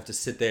I'm just have to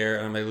sit there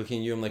and I'm like looking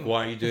at you. I'm like,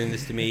 why are you doing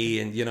this to me?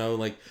 And Yeah.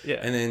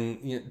 and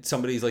then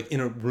somebody's like in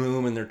a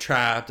room and they're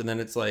trapped, and then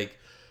it's like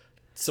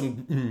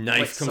some knife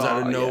Like comes Saw,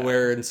 out of yeah.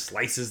 nowhere and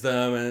slices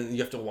them, and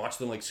you have to watch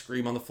them like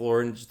scream on the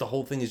floor, and just the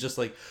whole thing is just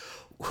like,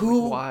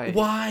 who, Like,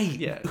 why,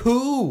 Yeah.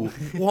 who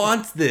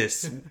wants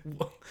this?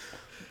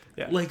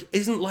 Yeah. Like,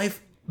 isn't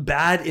life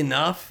bad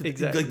enough?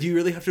 Exactly. Like, do you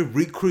really have to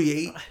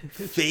recreate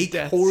fake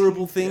Death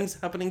horrible scenes, things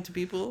happening to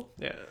people?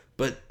 Yeah.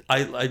 But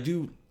I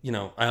do,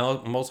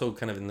 I'm also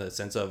kind of in the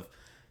sense of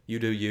you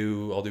do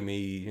you, I'll do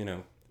me,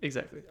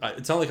 Exactly.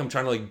 It's not like I'm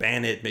trying to like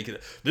ban it, make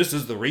it. This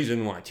is the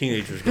reason why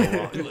teenagers go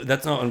wrong.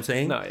 That's not what I'm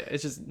saying. No, yeah,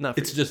 it's just not.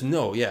 For It's you. just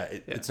no, yeah,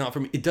 it's not for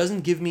me. It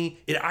doesn't give me.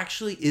 It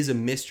actually is a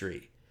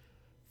mystery.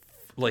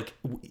 Like,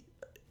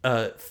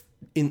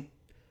 in,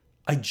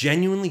 I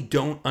genuinely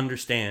don't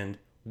understand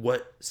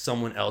what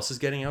someone else is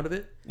getting out of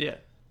it. Yeah.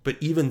 But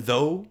even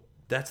though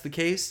that's the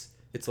case,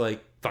 it's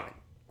like fine.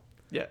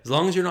 Yeah. As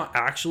long as you're not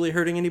actually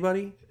hurting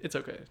anybody, It's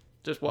okay.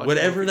 Just watch.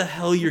 whatever the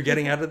hell you're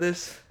getting out of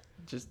this,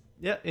 Just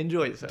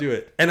enjoy yourself. do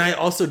it. And I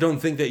also don't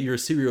think that you're a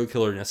serial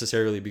killer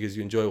necessarily because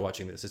you enjoy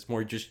watching this. It's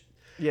more just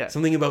Yeah.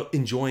 something about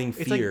enjoying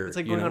fear. It's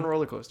like you going know? on a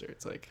roller coaster.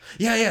 It's like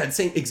Yeah, it's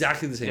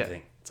exactly the same yeah.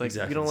 thing. It's like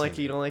exactly you don't the like same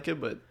it, you don't like it,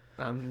 but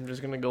I'm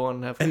just gonna go on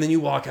and have fun. And then you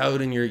walk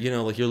out and you're,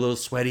 like you're a little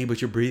sweaty,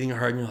 but you're breathing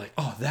hard, and you're like,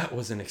 oh, that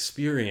was an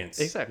experience.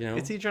 Exactly. You know?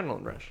 It's the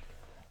adrenaline rush.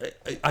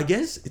 I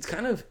guess it's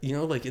kind of,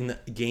 like in the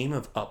game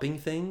of upping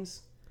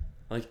things,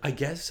 like I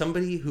guess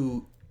somebody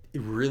who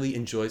really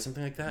enjoys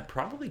something like that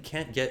probably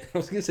can't get, I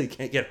was going to say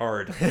can't get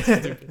hard.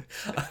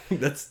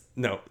 That's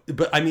no,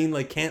 but I mean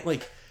like can't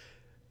like,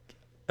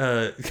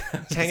 Can't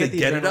get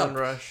the it up. adrenaline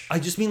rush. I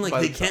just mean like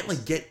by they can't themselves.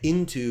 like get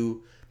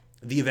into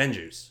the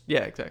Avengers.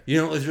 Yeah, exactly.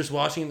 They're just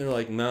watching and they're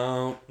like,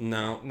 no,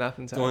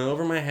 Nothing's going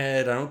over my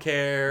head. I don't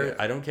care. Yeah.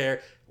 I don't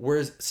care.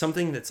 Whereas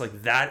something that's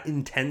like that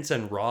intense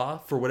and raw,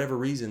 for whatever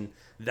reason,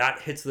 that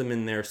hits them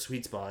in their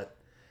sweet spot.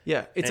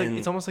 Yeah, it's And- like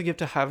it's almost like you have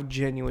to have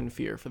genuine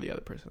fear for the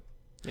other person.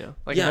 You know,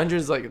 like Yeah.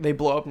 Avengers, like they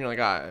blow up and you're like,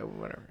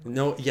 whatever.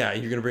 No, yeah,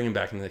 you're gonna bring him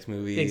back in the next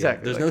movie.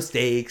 Exactly, There's like- no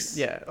stakes.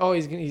 Yeah. Oh,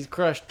 he's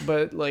crushed,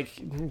 but like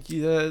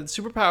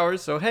superpowers.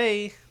 So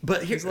hey,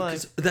 But here, He's like-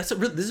 'cause this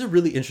is a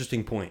really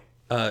interesting point.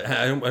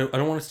 I don't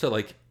want us to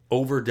like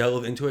over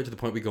delve into it to the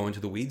point we go into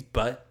the weeds.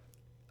 But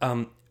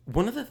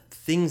one of the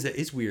things that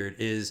is weird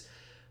is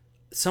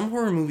some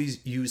horror movies,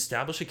 you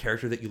establish a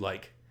character that you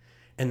like,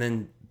 and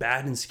then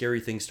bad and scary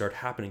things start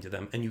happening to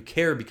them, and you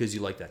care because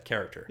you like that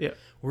character. Yeah.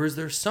 Whereas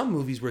there's some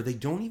movies where they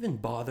don't even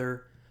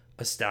bother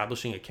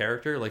establishing a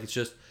character. Like it's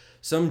just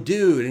some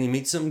dude and he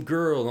meets some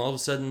girl, and all of a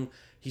sudden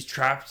he's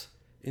trapped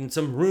in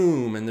some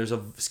room, and there's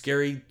a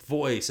scary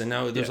voice, and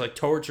now there's Yeah. like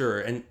torture,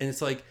 and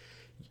it's like,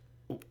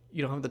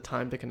 you don't have the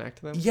time to connect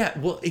to them. yeah,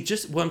 well,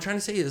 what I'm trying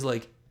to say is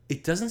like,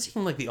 it doesn't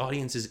seem like the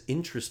audience is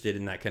interested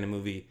in that kind of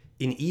movie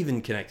in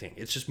even connecting.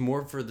 It's just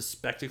more for the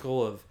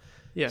spectacle of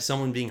Yeah.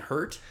 someone being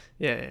hurt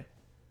Yeah.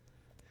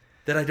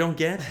 that I don't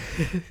get.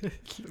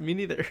 Me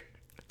neither.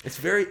 It's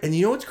very, and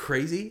you know what's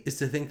crazy is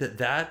to think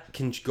that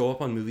can go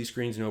up on movie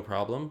screens no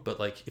problem, but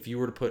like if you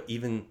were to put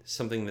even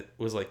something that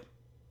was like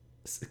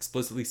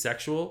explicitly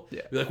sexual,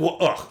 Yeah. you're like, well,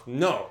 ugh,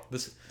 no,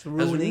 this has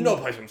ruining- no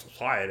place in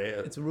society.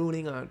 It's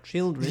ruining our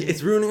children.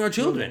 It's ruining our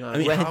children. Ruining our I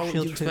mean, red how do you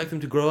children. expect them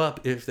to grow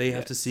up if they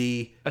have to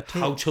see A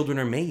tape. how children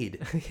are made?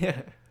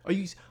 Yeah. Are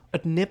you a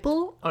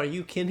nipple? Are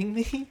you kidding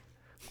me?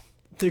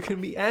 There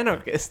can be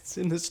anarchists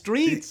in the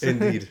streets.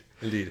 Indeed.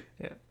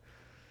 Yeah.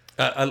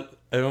 I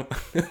don't.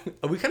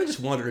 We kind of just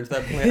wandered into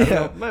that point. I don't Yeah,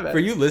 know. my bad. For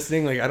you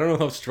listening, like I don't know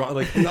how strong.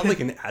 Like I'm not like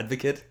an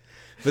advocate,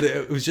 but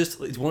it was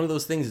just it's one of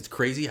those things. It's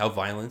crazy how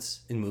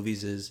violence in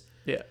movies is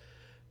Yeah.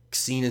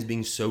 seen as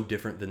being so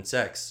different than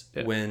sex.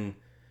 Yeah. When,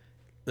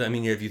 I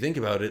mean, if you think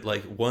about it,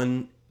 like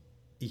one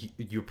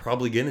you're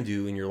probably gonna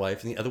do in your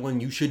life, and the other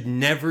one you should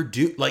never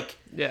do. Like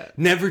Yeah.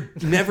 never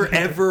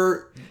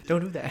ever.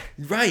 Don't do that.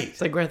 Right.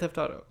 It's like Grand Theft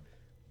Auto.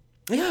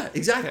 Yeah,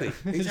 exactly.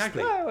 Yeah.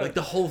 Exactly. Just, Like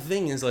the whole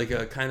thing is like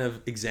a kind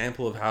of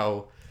example of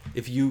how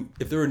if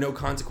there were no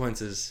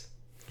consequences,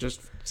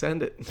 Just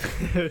send it.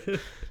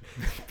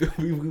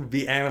 we would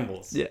be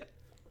animals. Yeah.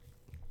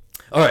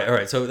 All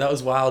right. So that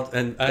was wild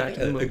and I Back think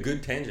to the a movie.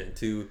 good tangent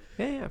to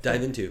Yeah.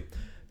 dive into.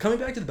 Coming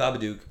back to the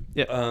Babadook.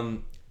 Yeah.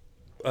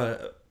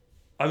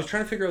 I was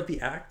trying to figure out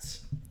the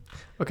acts.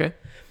 Okay.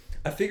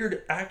 I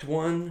figured Act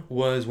 1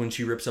 was when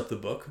she rips up the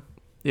book.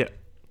 Yeah.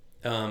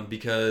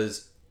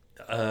 Because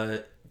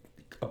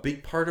a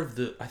big part of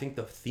I think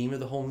the theme of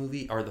the whole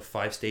movie are the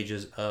 5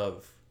 stages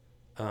of,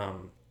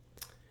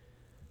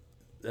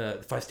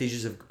 5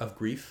 stages of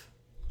grief.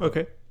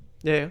 Okay.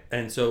 Yeah.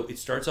 And so it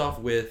starts off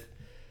with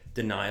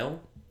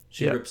denial.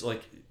 She Yeah. rips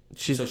like,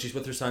 she's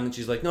with her son and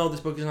she's like, no, this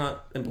book is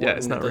not important. Yeah.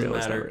 It's not it doesn't real.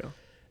 It's matter. not real.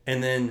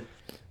 And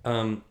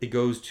then it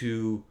goes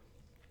to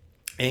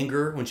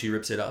anger when she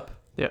rips it up.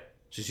 Yeah.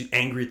 She's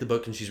angry at the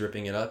book and she's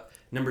ripping it up.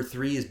 Number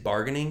 3 is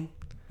bargaining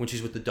when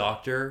she's with the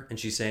doctor and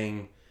she's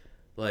saying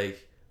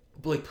like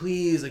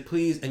please,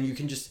 and you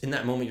can just in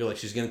that moment you're like,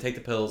 she's gonna take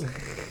the pills.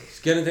 She's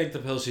gonna take the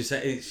pills. She's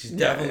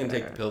definitely gonna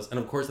take the pills. And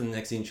of course in the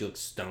next scene she looks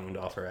stoned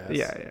off her ass.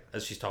 Yeah.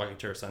 As she's talking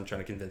to her son, trying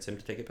to convince him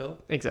to take a pill.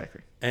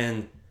 Exactly.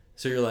 And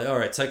so you're like, all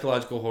right,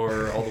 psychological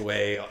horror all the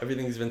way.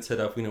 Everything's been set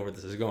up. We know where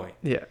this is going.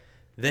 Yeah.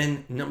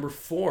 Then number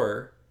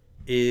 4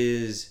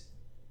 is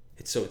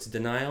it's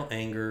denial,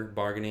 anger,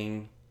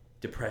 bargaining,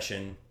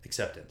 depression,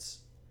 acceptance.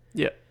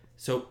 Yeah.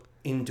 So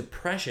in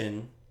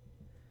depression,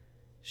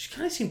 she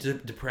kind of seemed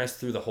depressed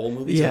through the whole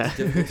movie. Yeah. So it's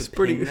difficult It's to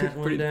pretty- pin that it's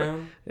one pretty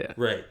down. Yeah.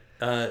 Right.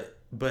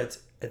 But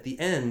at the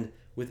end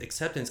with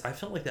acceptance, I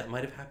felt like that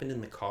might have happened in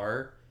the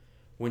car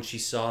when she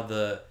saw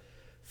the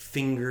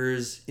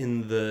fingers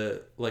in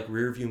the like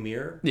rear view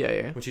mirror.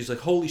 Yeah. When she's like,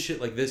 holy shit,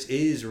 like this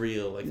is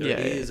real, like there Yeah,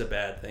 is a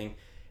bad thing.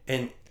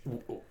 And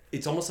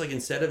it's almost like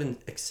instead of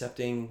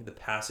accepting the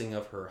passing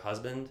of her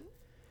husband,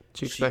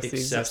 She she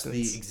accepts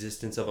the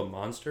existence of a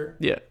monster.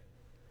 Yeah.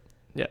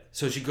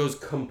 So she goes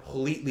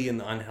completely in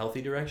the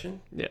unhealthy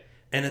direction. Yeah.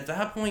 And at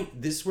that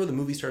point, this is where the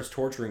movie starts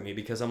torturing me,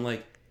 because I'm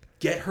like,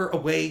 get her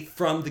away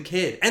from the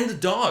kid and the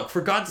dog,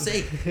 for God's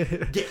sake.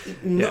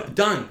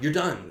 Done. You're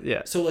done.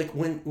 Yeah. So like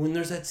when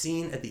there's that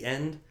scene at the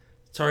end,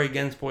 sorry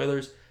again,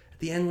 spoilers, at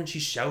the end when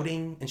she's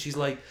shouting and she's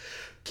like,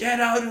 get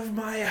out of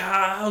my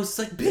house.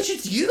 Like, bitch,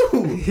 it's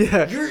you.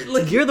 Yeah.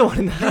 You're the one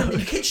in the house.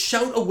 You can't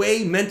shout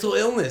away mental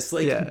illness.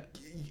 Like,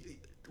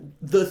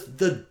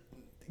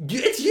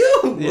 it's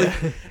you. Yeah.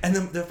 Like, and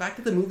the fact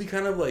that the movie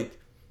kind of like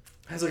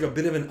has like a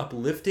bit of an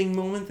uplifting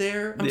moment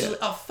there. I'm just like,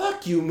 oh,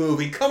 fuck you,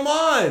 movie. Come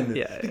on.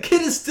 Yeah. The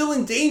kid is still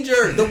in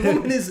danger. The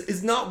woman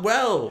is not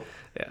well.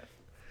 Yeah.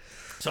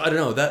 So I don't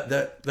know.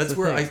 That's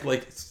where I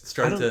like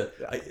started to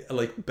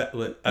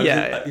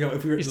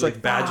if we were just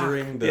like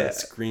badgering the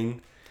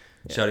screen,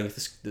 shouting at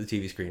the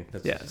TV screen.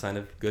 That's a sign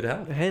of good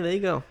health. Hey, there you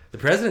go. The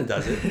president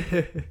does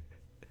it.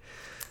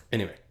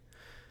 Anyway,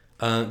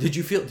 did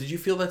you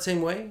feel that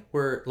same way?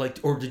 Or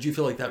did you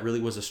feel like that really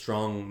was a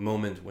strong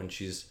moment when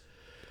she's?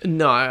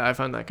 No, I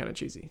found that kind of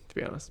cheesy, to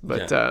be honest.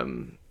 But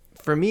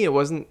for me, it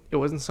wasn't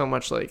so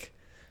much like,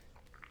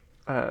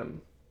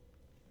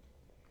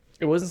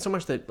 it wasn't so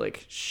much that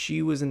like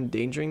she was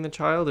endangering the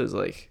child. It was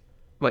like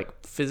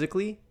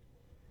physically.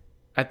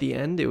 At the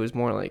end, it was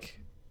more like,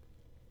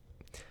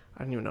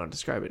 I don't even know how to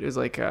describe it. It was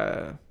like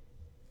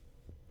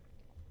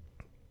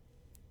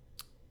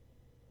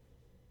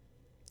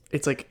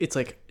it's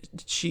like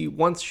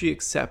once she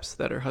accepts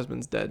that her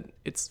husband's dead,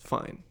 it's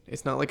fine.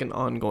 It's not like an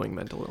ongoing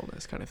mental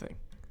illness kind of thing.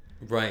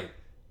 Right.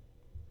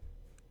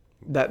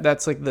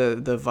 That's like the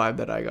vibe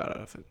that I got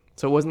out of it.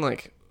 So it wasn't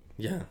like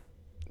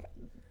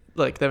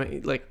like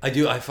that. Like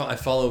I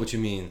follow what you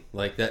mean.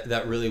 Like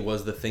that really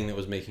was the thing that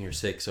was making her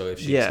sick. So if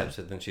she accepts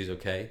it, then she's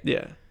okay.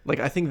 Yeah. Like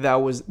I think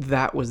that was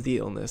the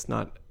illness,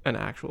 not an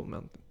actual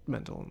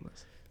mental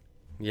illness.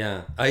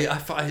 Yeah. I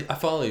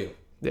follow you.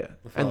 Yeah.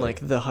 And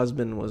like the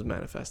husband was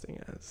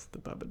manifesting as the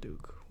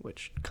Babadook,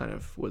 which kind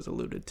of was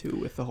alluded to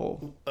with the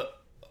whole.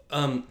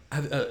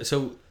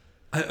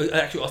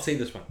 Actually, I'll say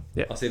this one.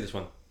 Yeah. I'll say this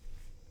one.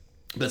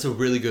 That's a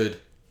really good.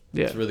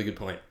 Yeah. It's a really good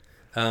point.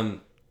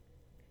 Do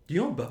you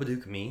know what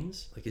Babadook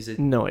means? Like, is it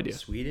no idea?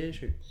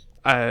 Swedish or?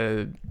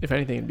 If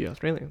anything, it'd be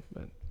Australian.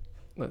 But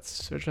let's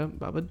search up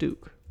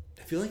Babadook.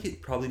 I feel like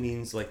it probably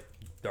means like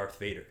Darth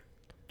Vader,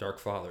 Dark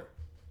Father.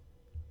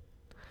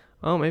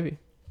 Oh, maybe.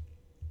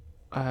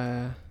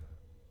 I'm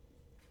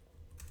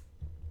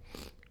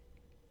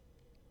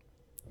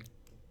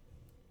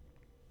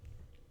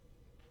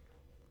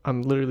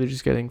literally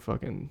just getting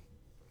fucking.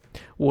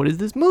 What does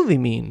this movie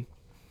mean?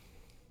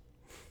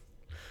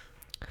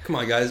 Come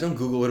on, guys! Don't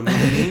Google what a movie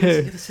means.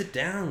 You gotta sit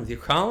down with your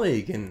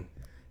colleague and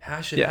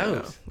hash it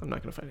out. No, I'm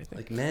not gonna find anything.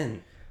 Like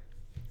men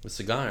with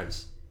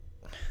cigars.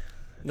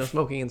 No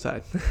smoking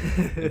inside.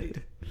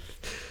 Indeed.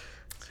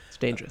 It's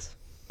dangerous.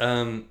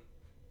 That's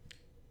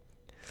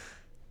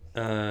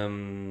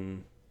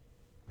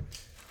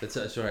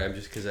sorry. I'm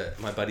just because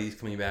my buddy's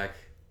coming back.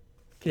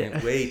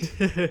 Can't wait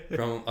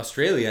from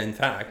Australia. In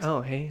fact.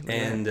 Oh hey.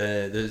 And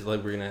there's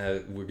like we're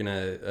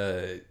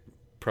gonna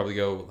probably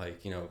go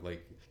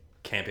like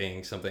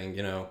camping something.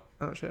 Oh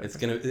shit. It's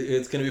gonna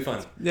be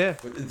fun. Yeah.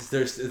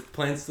 There's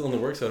plans still in the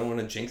works, so I don't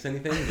want to jinx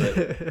anything,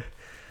 but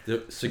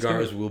the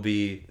cigars will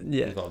be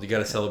involved. You got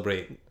to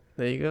celebrate.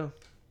 There you go.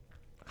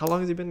 How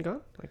long has he been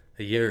gone? Like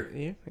a year.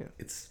 Yeah.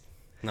 It's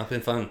not been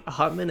fun. A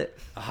hot minute.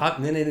 A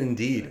hot minute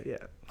indeed. Yeah.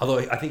 Although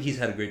I think he's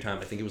had a great time.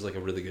 I think it was like a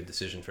really good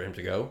decision for him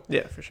to go.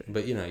 Yeah, for sure.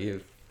 But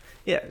you.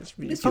 Yeah.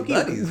 Miss your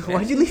buddies.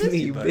 Why'd you leave me,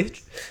 you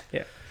bitch?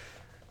 Yeah.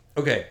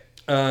 Okay.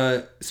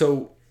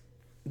 So,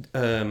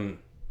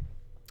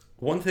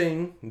 one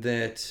thing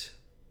that.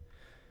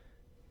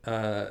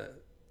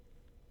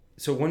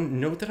 So one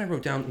note that I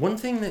wrote down. One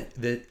thing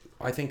that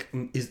I think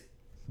is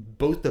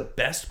both the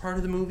best part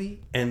of the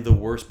movie and the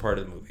worst part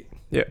of the movie.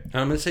 Yeah. And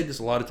I'm going to say this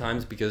a lot of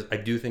times because I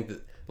do think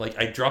that, like,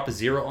 I drop a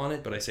 0 on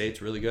it, but I say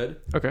it's really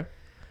good. Okay.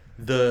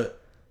 The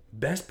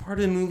best part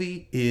of the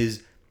movie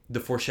is the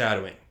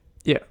foreshadowing.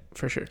 Yeah,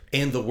 for sure.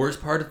 And the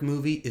worst part of the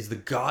movie is the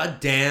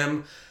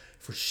goddamn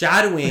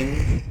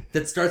foreshadowing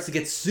that starts to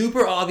get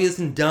super obvious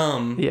and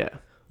dumb. Yeah.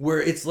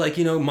 Where it's like,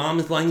 mom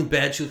is lying in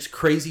bed, she looks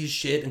crazy as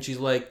shit, and she's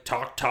like,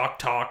 talk, talk,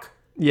 talk.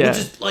 Yeah. And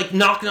just like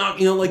knock, knock,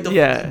 like the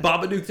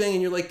Babadook thing,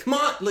 and you're like, come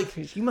on, like,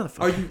 you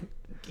motherfucker.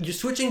 You're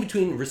switching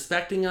between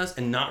respecting us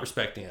and not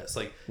respecting us.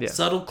 Like,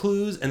 subtle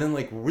clues and then,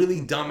 like,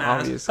 really dumbass,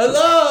 obvious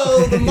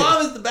hello, the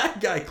mom is the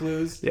bad guy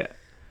clues. Yeah.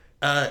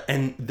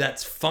 And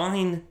that's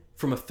fine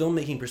from a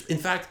filmmaking perspective.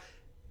 In fact,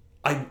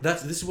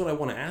 this is what I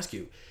want to ask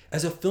you.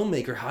 As a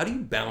filmmaker, how do you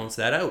balance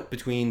that out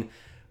between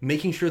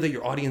making sure that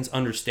your audience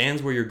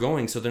understands where you're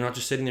going so they're not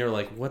just sitting there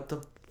like, what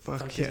the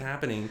fuck is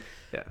happening?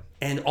 Yeah.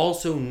 And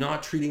also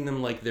not treating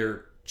them like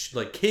they're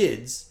like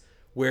kids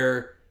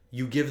where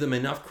you give them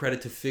enough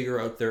credit to figure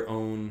out their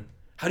own.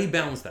 How do you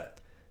balance that?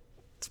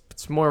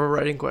 It's more of a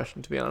writing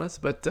question, to be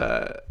honest, but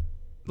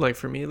like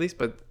for me at least.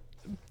 But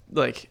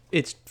like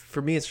it's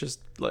for me, it's just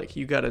like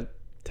you gotta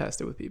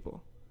test it with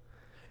people.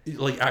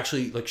 Like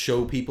actually, like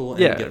show people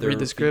and Yeah, get their read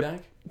the script.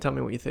 feedback. Tell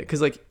me what you think,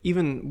 because like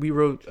even we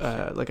wrote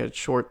like a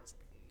short,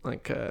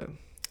 like kind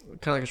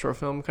of like a short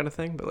film kind of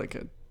thing, but like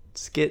a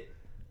skit,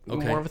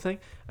 Okay. more of a thing.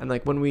 And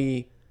like when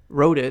we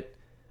wrote it,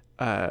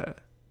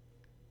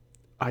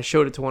 I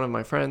showed it to one of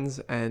my friends,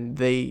 and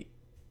they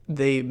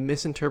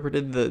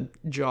misinterpreted the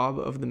job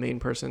of the main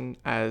person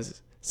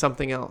as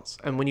something else.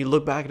 And when you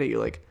look back at it, you're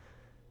like,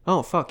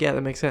 oh fuck yeah,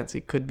 that makes sense.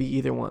 It could be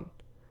either one.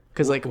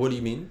 Because like what do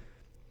you mean?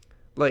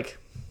 like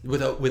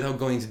Without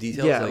going into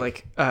details. yeah,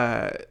 like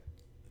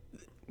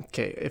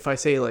okay, if I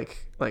say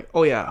like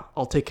oh yeah,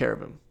 I'll take care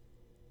of him.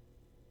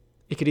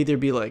 It could either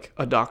be like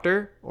a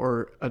doctor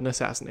or an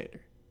assassinator.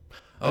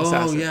 Oh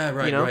Assassin, yeah,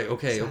 right, you know? right,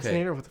 okay,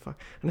 Assassinator, what the fuck?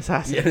 An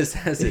assassin. Yeah, an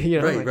assassin. You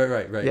know, right,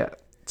 like- right. Yeah.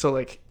 So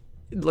like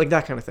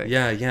that kind of thing.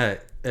 Yeah.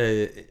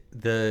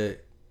 The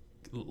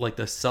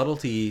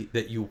subtlety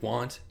that you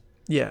want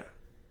Yeah.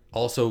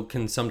 also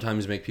can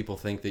sometimes make people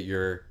think that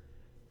you're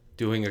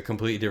doing a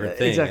completely different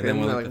thing. Exactly. And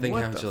then when And the they're thing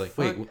like, happens, what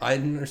you're like, the wait, I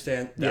didn't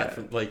understand that. Yeah.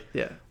 From, like,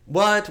 Yeah.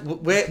 what?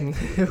 Wait,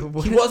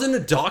 he wasn't a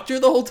doctor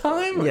the whole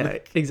time? Yeah,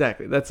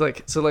 exactly. That's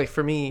like so like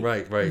for me,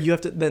 Right. you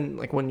have to then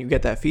like when you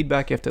get that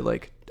feedback, you have to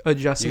like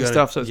adjust You some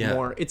gotta- stuff so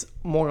yeah. it's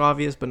more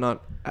obvious, but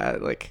not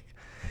like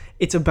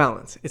it's a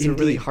balance. It's a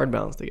really Indeed. hard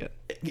balance to get.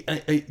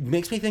 It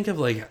makes me think of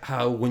like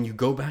how when you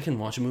go back and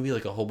watch a movie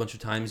like a whole bunch of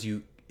times,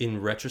 you in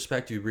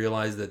retrospect you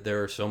realize that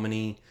there are so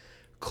many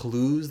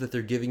clues that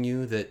they're giving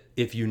you that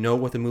if you know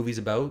what the movie's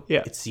about,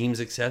 Yeah. it seems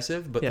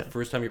excessive. But Yeah. the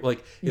first time you're like,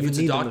 if You it's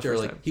a need them the doctor,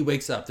 first like time. he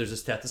wakes up, there's a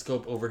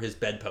stethoscope over his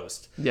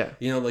bedpost. Yeah.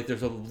 You know, like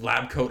there's a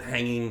lab coat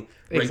hanging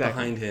right Exactly.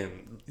 behind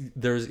him.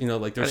 There's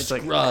like there's And it's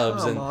like,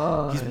 scrubs come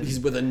on. and he's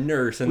with a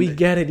nurse and We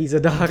get it, he's a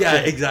doctor. yeah,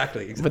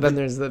 exactly. But then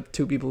there's the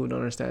two people who don't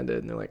understand it,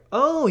 and they're like,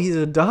 "Oh, he's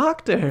a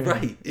doctor."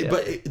 Right. Yeah.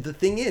 But the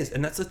thing is,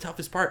 and that's the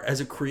toughest part, as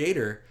a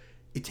creator,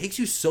 it takes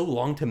you so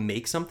long to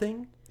make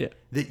something Yeah.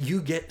 that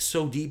you get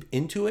so deep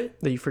into it.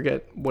 That you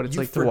forget what it's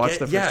You like to watch the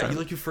first yeah, time.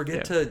 you forget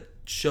Yeah. to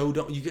show,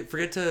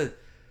 forget to,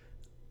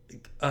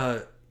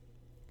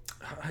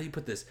 how do you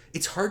put this?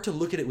 It's hard to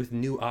look at it with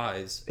new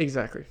eyes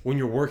Exactly. when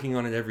you're working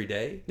on it every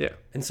day. Yeah.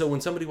 And so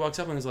when somebody walks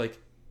up and is like,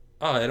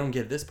 oh, I don't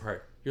get this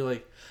part. You're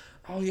like,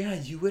 oh yeah,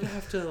 you would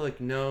have to like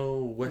know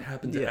what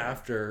happens Yeah.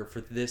 after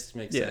for this to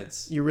make Yeah.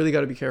 sense. You really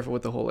got to be careful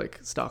with the whole like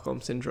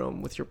Stockholm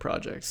syndrome with your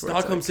projects. where it's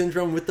Stockholm like-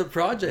 syndrome with the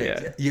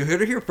project. Yeah. You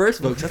heard it here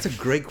first, folks. That's a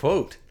great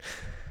quote.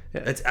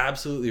 Yeah. That's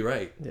absolutely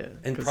right. Yeah,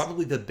 And 'cause-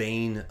 probably the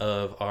bane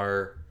of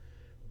our,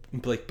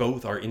 like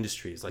both our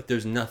industries. Like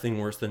there's nothing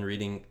worse than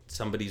reading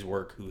somebody's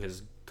work who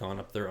has gone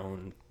up their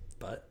own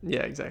butt.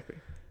 Yeah, exactly.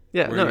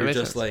 Yeah, Where no, it you're makes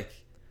just sense. like,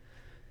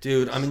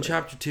 dude, I'm in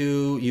chapter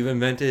 2. You've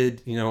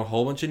invented, a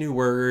whole bunch of new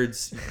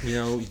words.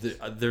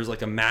 There's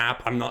like a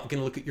map. I'm not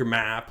gonna look at your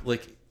map.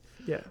 Like,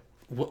 yeah,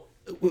 what?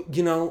 Like,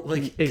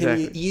 can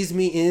Exactly. you ease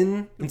me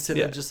in instead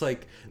Yeah. of just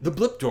like the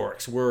Blip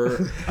Dorks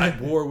were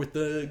at war with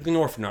the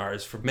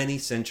Gnorfnars for many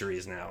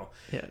centuries now.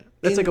 yeah.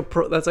 That's In-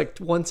 like that's like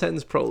one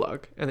sentence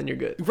prologue, and then you're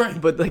good. Right.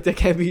 But like that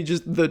can't be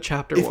just the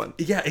chapter one.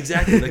 Yeah,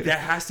 exactly. Like that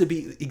has to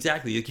be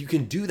exactly like you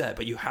can do that,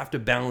 but you have to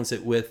balance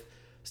it with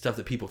stuff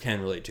that people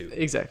can relate to.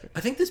 Exactly. I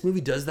think this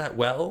movie does that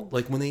well.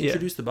 Like when they Yeah.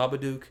 introduce the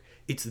Babadook,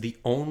 it's the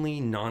only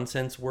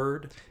nonsense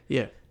word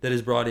Yeah. that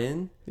is brought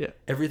in. Yeah.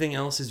 Everything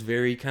else is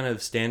very kind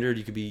of standard.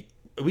 You could be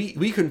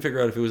we couldn't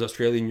figure out if it was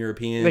Australian,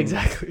 European,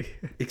 Exactly.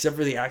 except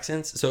for the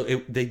accents. So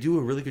they do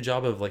a really good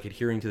job of like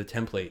adhering to the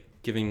template,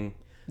 giving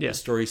Yeah. the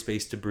story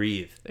space to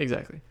breathe.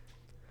 Exactly.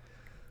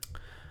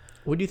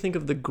 What do you think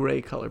of the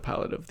gray color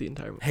palette of the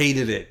entire movie?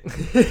 Hated it.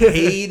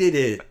 Hated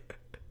it.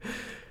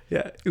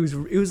 Yeah, it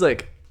was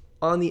like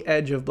on the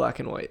edge of black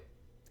and white.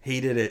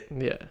 Hated it.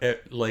 Yeah.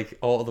 Like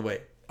all the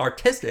way.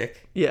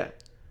 Artistic. Yeah.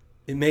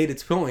 It made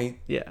its point.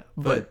 Yeah.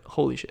 But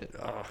holy shit.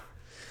 Ugh.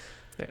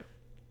 Yeah.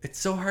 It's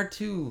so hard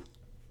to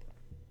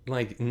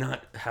like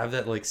not have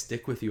that like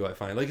stick with you. I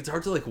find like it's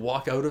hard to like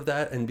walk out of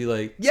that and be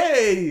like,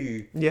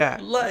 "Yay, Yeah.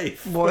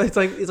 life." Well, it's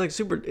like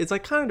super. It's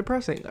like kind of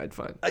depressing. I'd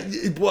find.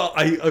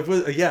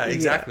 Yeah,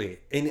 exactly.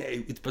 And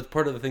it's but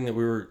part of the thing that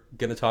we were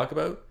gonna talk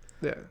about.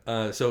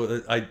 Yeah.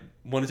 So I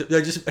wanted to.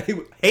 I just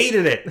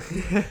hated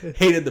it.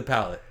 Hated the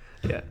palette.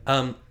 Yeah.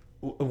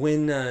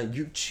 When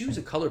you choose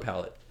a color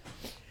palette,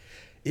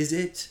 is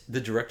it the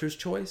director's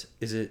choice?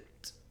 Is it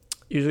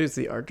Usually it's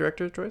the art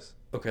director's choice,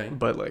 okay?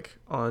 but like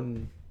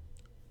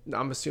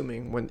I'm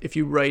assuming if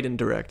you write and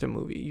direct a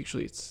movie,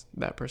 usually it's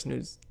that person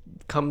who's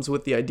comes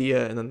with the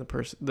idea, and then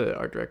the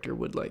art director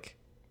would like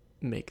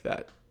make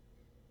that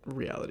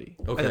reality,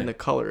 Okay. and then the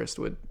colorist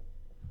would.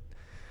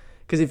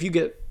 Because if you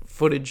get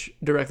footage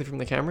directly from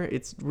the camera,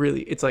 it's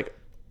like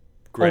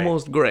Gray.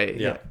 almost gray.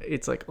 Yeah.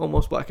 It's like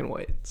almost black and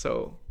white.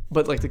 So,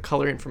 but like the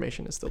color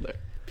information is still there.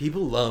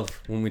 People love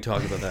when we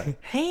talk about that.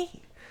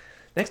 Hey,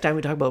 next time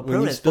we talk about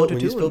When you Pronis, spill- Photo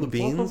when you 2 spill the and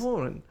beans-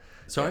 444 and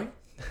Sorry.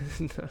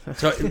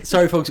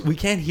 Sorry, folks. We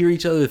can't hear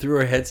each other through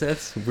our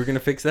headsets. We're gonna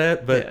fix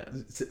that. But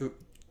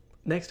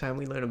Next time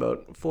we learn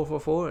about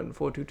 444 and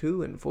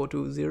 422 and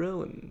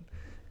 420 and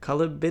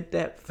color bit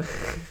depth.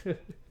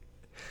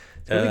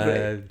 It's really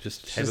great.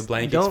 Just have a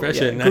blank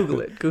expression. Yeah,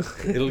 Google it.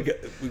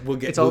 We'll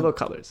get. It's all about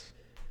colors.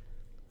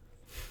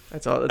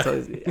 That's all.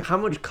 How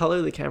much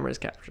color the camera is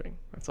capturing.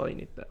 That's all you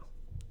need to know.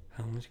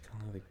 How much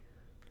color?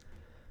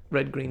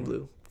 Red, green,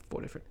 blue.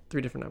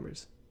 3 different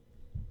numbers.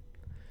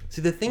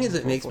 See, the thing is,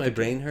 it makes my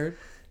brain hurt.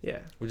 Yeah.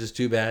 Which is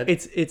too bad.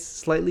 It's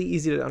slightly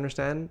easy to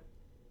understand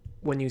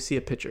when you see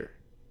a picture.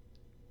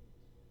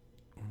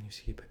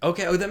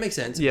 Okay, that makes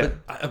sense. Yeah.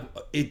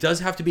 But it does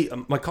have to be.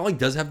 My colleague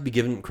does have to be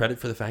given credit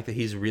for the fact that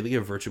he's really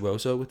a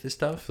virtuoso with this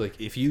stuff. Like,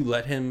 if you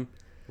let him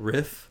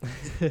riff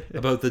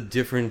about the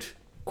different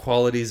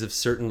qualities of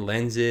certain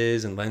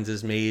lenses and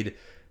lenses made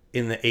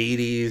in the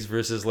 80s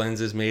versus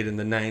lenses made in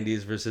the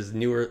 90s versus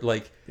newer,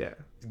 like,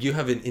 you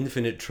have an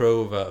infinite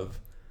trove of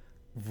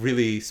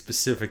really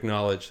specific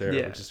knowledge there.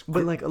 Yeah, which is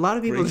but like a lot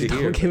of people just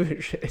don't give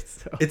a shit.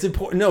 So. It's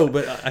important. No,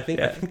 but I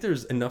think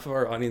there's enough of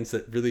our audience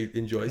that really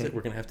enjoys it.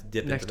 We're gonna have to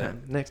dip into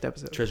that. Next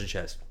episode. Treasure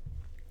chest.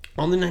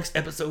 On the next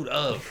episode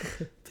of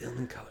Film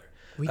and Color,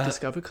 we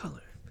discover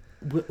color.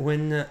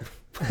 When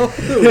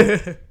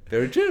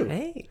very true.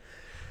 Hey,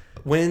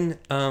 when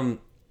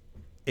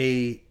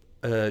a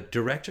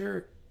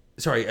director,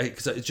 sorry,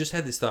 because I just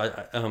had this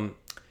thought.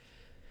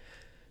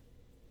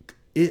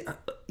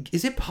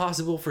 Is it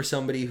possible for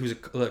somebody who's a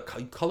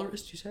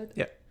colorist, you said?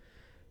 Yeah.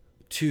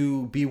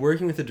 To be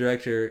working with the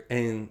director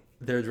and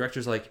their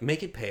director's like,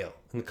 make it pale.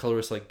 And the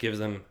colorist like gives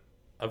them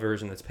a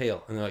version that's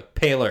pale. And they're like,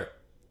 paler.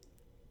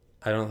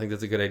 I don't think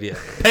that's a good idea.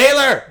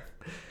 Paler!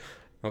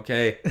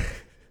 Okay.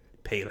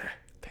 Paler.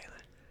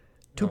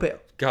 Too pale.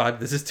 God,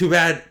 this is too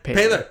bad.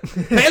 Paler.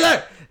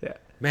 Paler! Yeah.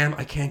 Ma'am,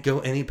 I can't go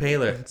any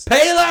paler.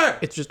 Paler!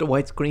 It's just a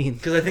white screen.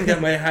 Because I think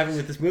that might happen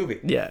with this movie.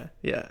 Yeah.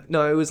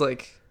 No, it was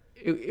like...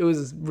 It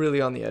was really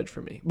on the edge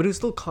for me. But it was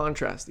still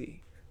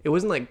contrasty. It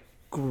wasn't like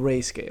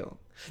grayscale.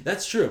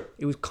 That's true.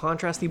 It was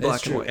contrasty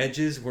black and white.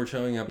 Edges were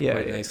showing up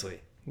quite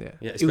nicely. Yeah.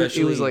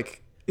 Especially...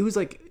 It was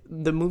like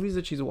the movies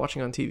that she's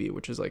watching on TV,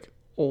 which is like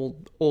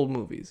old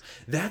movies.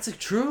 That's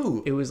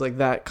true. It was like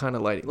that kind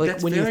of lighting. Like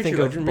that's when you think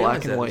true. of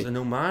black and white. There's an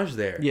homage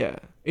there. Yeah.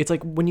 It's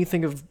like when you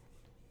think of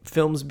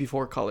films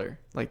before color,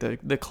 like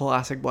the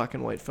classic black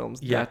and white films.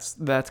 Yeah.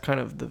 That's kind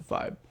of the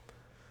vibe.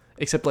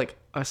 Except like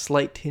a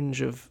slight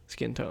tinge of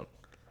skin tone.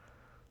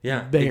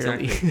 Yeah,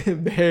 barely. Exactly.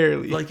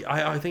 Barely. Like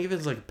I think of it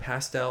as like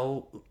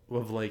pastel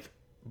of like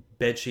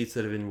bed sheets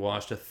that have been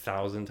washed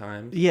 1,000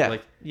 times. Yeah.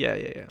 Like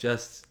yeah.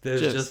 Just the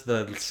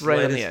slightest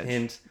right on the edge.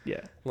 hint.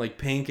 Yeah. Like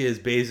pink is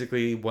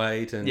basically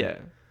white and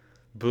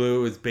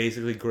blue is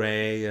basically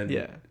gray and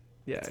yeah.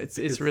 It's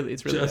really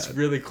just bad.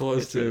 really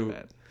close it's to.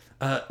 really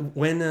bad.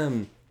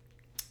 When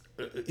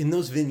in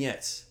those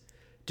vignettes,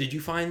 did you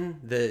find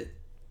that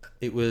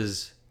it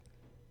was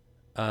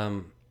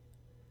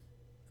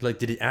like,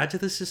 did it add to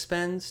the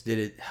suspense? Did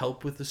it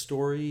help with the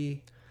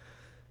story?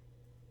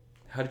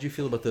 How did you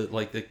feel about the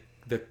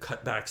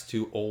cutbacks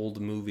to old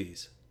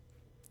movies?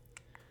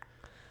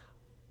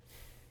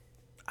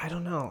 I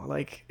don't know.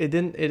 Like it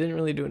didn't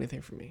really do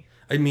anything for me.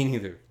 I mean,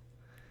 either,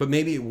 but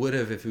maybe it would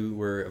have if we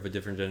were of a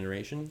different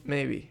generation.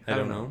 Maybe I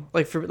don't know.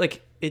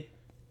 Like it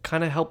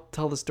kind of helped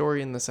tell the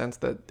story in the sense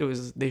that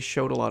they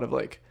showed a lot of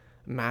like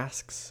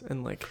masks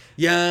and like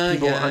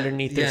people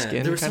underneath their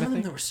skin. There were some of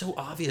them that were so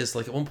obvious.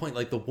 Like at one point,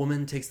 like the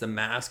woman takes the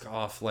mask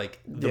off, like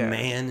the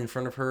man in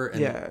front of her.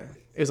 And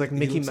it was like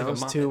Mickey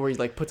Mouse too, where he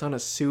like puts on a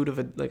suit of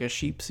a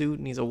sheep suit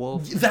and he's a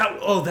wolf.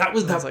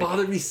 That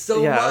bothered me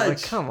so much.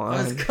 Like, come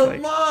on,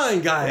 come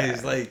on,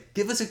 guys! Like,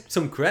 give us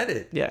some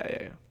credit.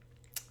 Yeah.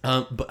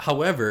 But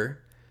however,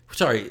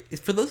 sorry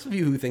for those of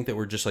you who think that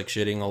we're just like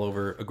shitting all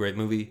over a great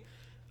movie.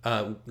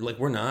 Like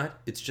we're not.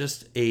 It's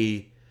just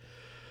a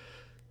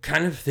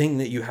kind of thing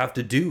that you have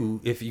to do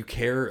if you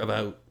care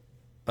about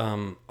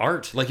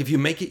art. Like if you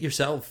make it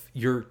yourself,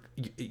 you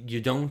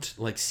don't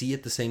like see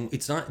it the same.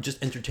 It's not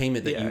just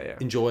entertainment that you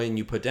enjoy and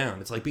you put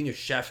down. It's like being a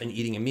chef and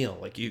eating a meal.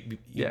 Like you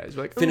it's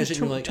like, finish it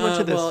and you're like, much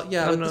of this. Well,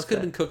 yeah, this could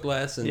have been cooked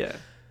less. And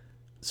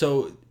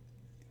so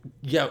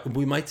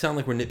we might sound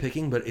like we're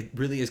nitpicking, but it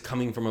really is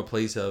coming from a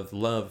place of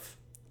love.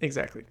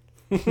 Exactly.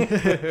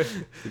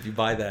 If you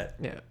buy that.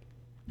 Yeah.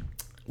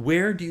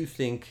 Where do you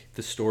think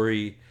the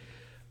story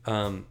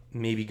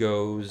maybe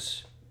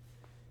goes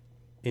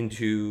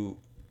into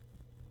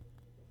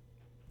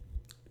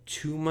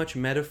too much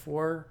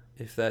metaphor,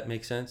 if that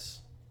makes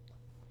sense?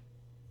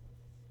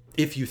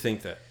 If you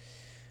think that.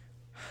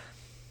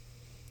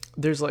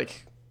 There's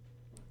like,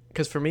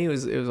 because for me it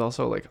was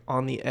also like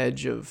on the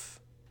edge of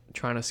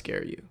trying to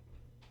scare you.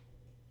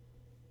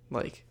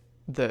 Like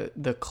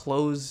the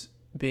clothes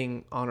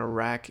being on a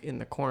rack in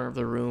the corner of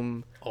the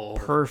room,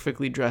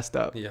 perfectly dressed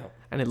up. Yeah.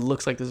 And it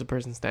looks like there's a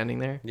person standing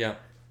there. Yeah.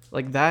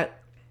 Like that,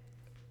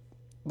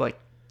 like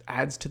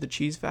adds to the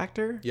cheese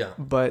factor. Yeah.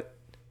 But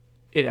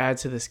it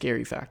adds to the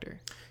scary factor.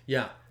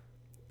 Yeah.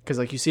 Because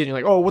like you see it and you're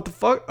like, oh, what the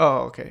fuck? Oh,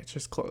 okay, it's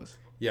just clothes.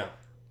 Yeah.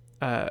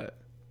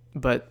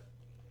 But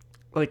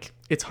like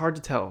it's hard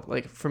to tell.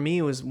 Like for me,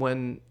 it was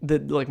when the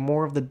like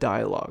more of the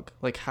dialogue,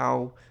 like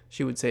how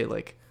she would say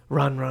like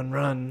run, run,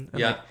 run. And,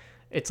 Yeah. like,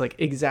 it's like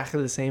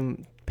exactly the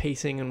same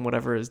pacing and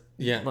whatever is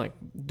Yeah. like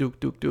Duke,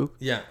 Duke, Duke.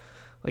 Yeah.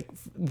 Like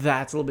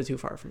that's a little bit too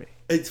far for me.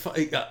 It's fun.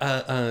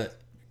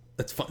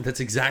 That's fun. That's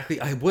exactly.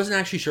 I wasn't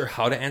actually sure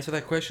how to answer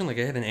that question. Like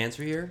I had an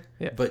answer here,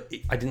 Yeah. but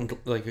I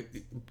didn't. Like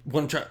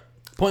point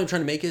I'm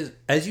trying to make is,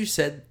 as you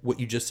said what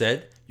you just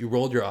said, you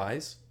rolled your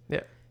eyes,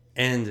 Yeah.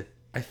 and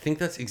I think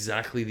that's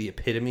exactly the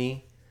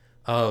epitome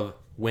of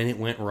when it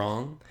went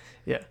wrong.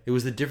 Yeah. It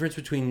was the difference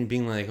between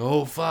being like,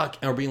 "Oh fuck,"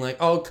 or being like,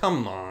 "Oh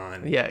come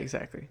on." Yeah,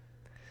 exactly.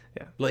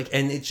 Like,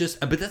 and it's just,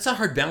 but that's a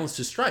hard balance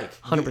to strike.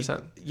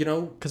 100%. You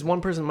know, Because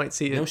one person might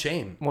see it. no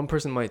shame. One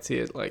person might see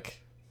it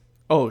like,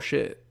 oh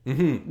shit.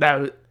 Mm-hmm. That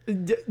was,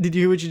 did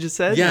you hear what you just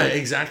said? Yeah, Like,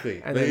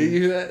 exactly. and Like, then- you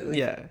hear that? Like,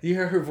 yeah. You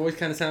hear her voice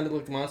kind of sounded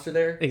like the monster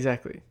there?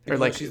 Exactly. Even Or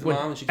though like she's the when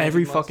mom and she can't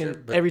every be the monster,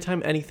 fucking but- every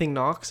time anything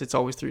knocks, it's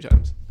always 3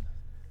 times.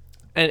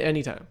 And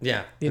anytime.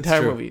 Yeah. The that's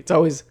entire true. movie. It's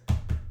always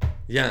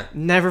Yeah.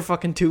 never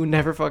fucking 2,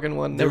 never fucking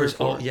 1, There never was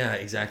 4. yeah,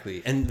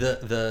 exactly. And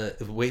the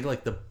way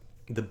like the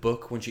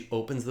book, when she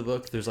opens the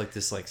book, there's like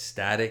this like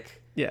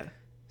static Yeah.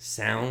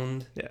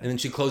 sound. Yeah. And then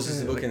she closes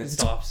the book and it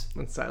stops.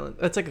 It's silent.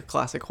 That's like a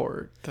classic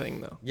horror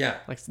thing though. Yeah.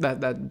 Like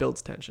that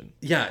builds tension.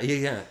 Yeah.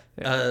 Yeah.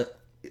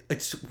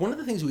 It's one of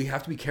the things we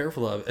have to be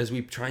careful of as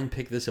we try and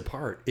pick this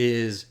apart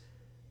is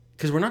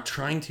because we're not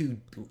trying to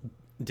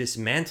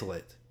dismantle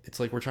it. It's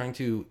like we're trying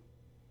to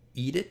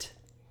eat it.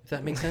 If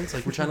that makes sense.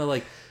 Like we're trying to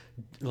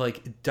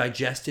like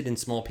digest it in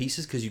small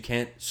pieces because you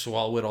can't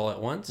swallow it all at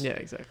once. Yeah,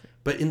 exactly.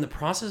 But in the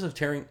process of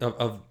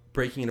of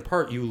breaking it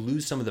apart, you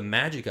lose some of the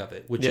magic of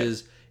it, which Yeah.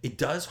 is it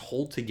does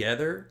hold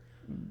together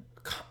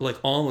like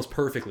almost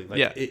perfectly. Like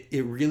Yeah.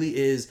 it really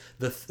is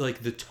the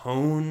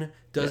tone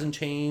doesn't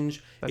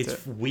change. That's It's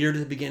it. weird at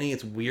the beginning,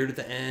 it's weird at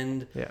the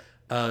end. Yeah.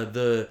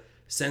 The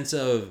sense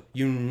of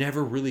you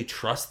never really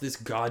trust this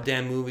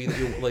goddamn movie that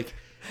you're like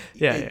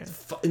Yeah, it- yeah.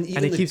 fu- and even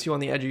And it the- keeps you on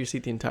the edge of your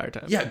seat the entire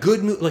time. yeah,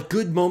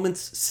 good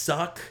moments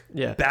suck.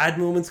 Yeah. Bad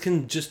moments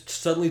can just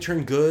suddenly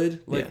turn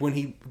good. Like Yeah. when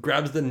he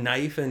grabs the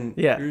knife and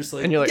Yeah. you're just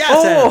like, and you're like, yes,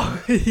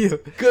 oh,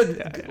 Em, good.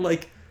 Yeah, yeah.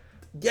 Like,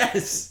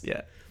 yes.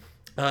 yeah.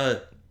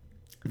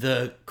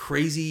 The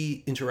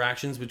crazy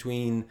interactions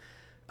between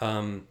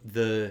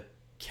the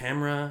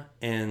camera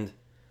and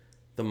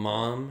the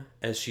mom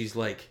as she's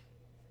like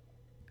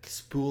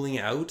spooling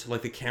out,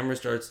 like the camera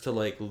starts to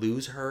like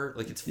lose her,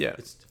 like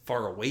it's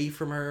far away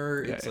from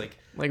her. Yeah, It's yeah. like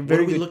Like what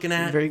very are we good, looking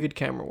at? Very good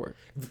camera work.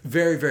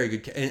 Very, very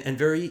good, and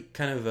very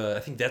kind of. I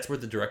think that's where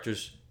the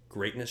director's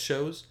greatness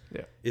shows.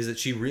 Yeah. Is that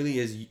she really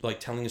is like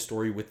telling a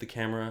story with the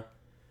camera,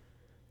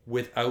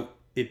 without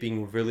it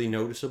being really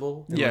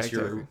noticeable, Yeah, unless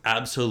exactly. you're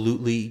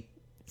absolutely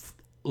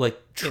like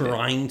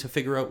trying to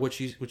figure out what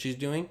she's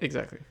doing.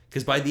 Exactly.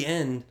 Because by the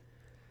end,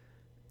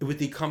 with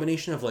the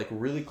combination of like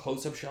really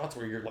close up shots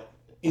where you're like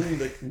in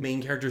the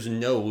main character's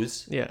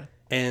nose, Yeah.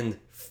 and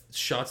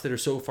shots that are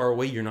so far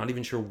away you're not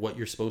even sure what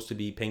you're supposed to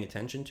be paying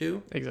attention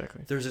to.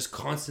 Exactly. There's this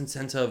constant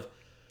sense of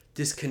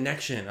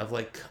disconnection of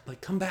like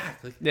come back,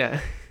 like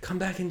Yeah. come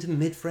back into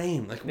mid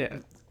frame, like Yeah.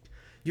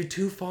 you're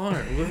too far.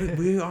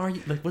 Where are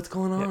you? Like what's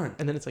going on? Yeah.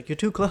 And then it's like, you're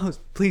too close.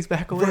 Please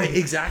back away. Right,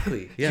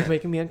 exactly. Yeah, You're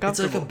making me it's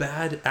uncomfortable. like a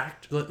bad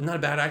act, not a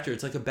bad actor.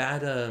 It's like a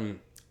bad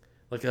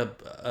like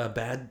a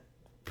bad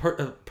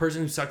a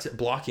person who sucks at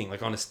blocking,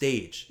 like on a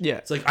stage. Yeah.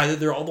 It's like either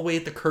they're all the way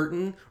at the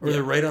curtain or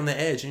they're right on the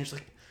edge, and you're just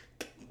like,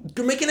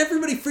 you're making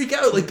everybody freak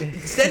out. Like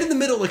stand in the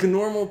middle like a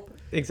normal.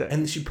 Exactly.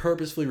 And she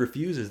purposefully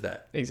refuses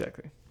that.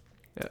 Exactly.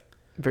 Yeah.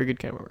 Very good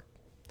camera work.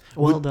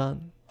 Well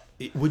done.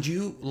 Would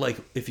you like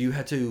if you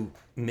had to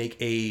make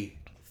a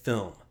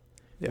film?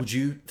 Yeah. Would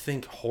you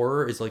think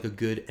horror is like a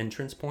good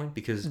entrance point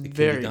because it can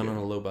Very be done good. on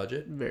a low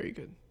budget? Very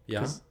good. Yeah,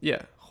 'Cause,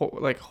 yeah.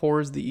 Like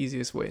horror is the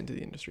easiest way into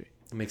the industry.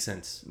 it makes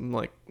sense.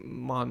 Like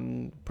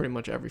on pretty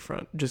much every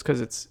front, just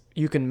because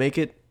you can make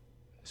it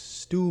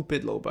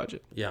stupid low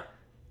budget. Yeah,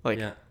 Like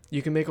yeah,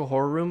 you can make a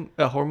horror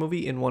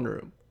movie in one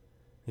room.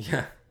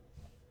 yeah.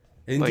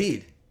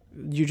 Indeed,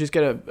 You just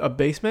get a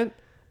basement,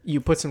 you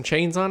put some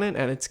chains on it,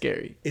 and it's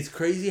scary. it's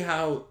crazy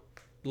how,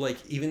 like,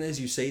 even as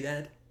you say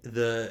that,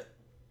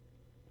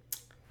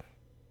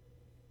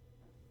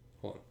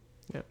 hold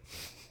on.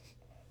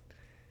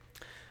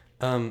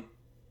 Yeah.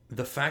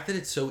 The fact that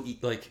it's so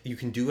like you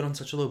can do it on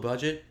such a low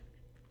budget,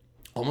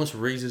 almost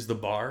raises the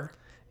bar.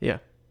 Yeah.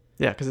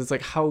 Yeah, because it's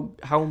like how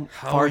How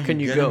far are can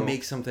you gonna go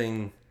make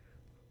something,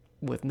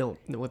 with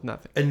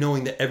nothing? and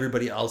knowing that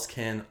everybody else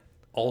can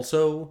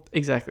also?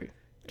 Exactly.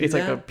 Do It's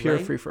like a that, pure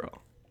right? free for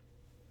all.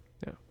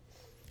 Yeah.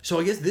 So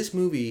I guess this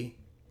movie,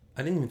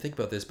 I didn't even think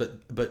about this,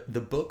 but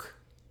the book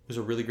was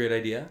a really great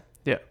idea.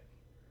 Yeah.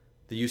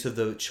 The use of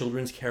the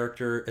children's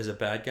character as a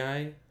bad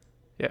guy.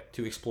 Yeah.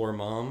 To explore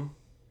mom.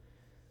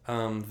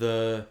 So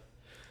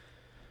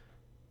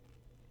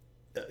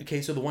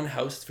the one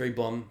house, it's very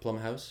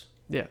Blumhouse.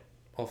 Yeah.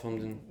 All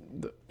filmed in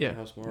Yeah.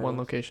 house more or One less.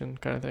 location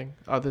kind of thing.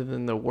 Other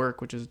than the work,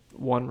 which is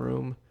one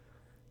room,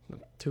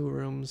 2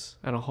 rooms,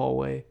 and a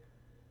hallway.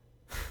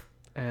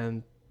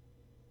 And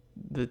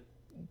the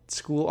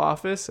school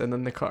office, and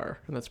then the car,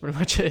 and that's pretty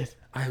much it.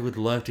 I would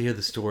love to hear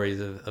the stories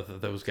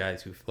of those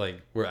guys who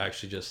like were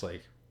actually just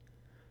like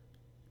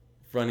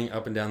running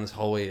up and down this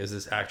hallway as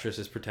this actress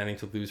is pretending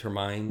to lose her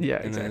mind. Yeah,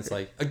 and then it's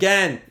exactly. like,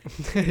 again.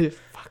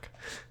 Fuck.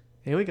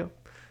 Here we go.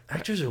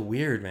 Actors are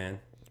weird, man.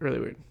 Really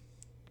weird.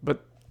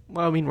 But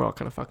well, I mean, we're all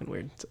kind of fucking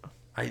weird. So.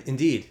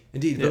 Indeed.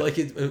 Yeah. But like,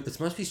 it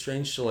must be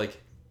strange to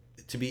like,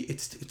 to be.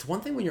 It's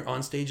one thing when you're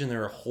on stage and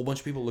there are a whole bunch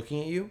of people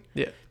looking at you.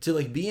 Yeah. To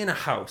like be in a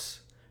house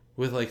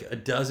with like a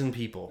dozen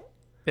people.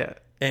 Yeah.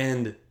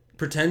 And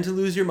pretend to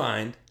lose your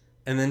mind,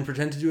 and then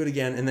pretend to do it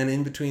again, and then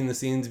in between the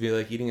scenes be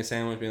like eating a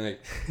sandwich, being like,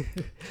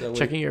 so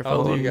checking your how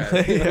old are phone. you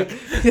guys?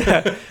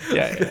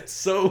 Yeah. It's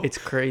so. It's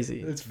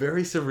crazy. It's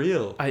very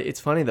surreal. It's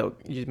funny though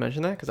you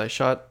mentioned that because I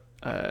shot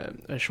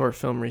a short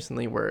film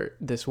recently where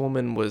this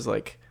woman was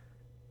like,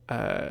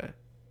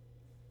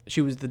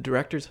 she was the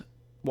director's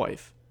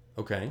wife,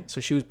 Okay.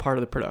 so she was part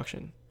of the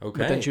production. Okay.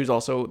 But then she was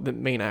also the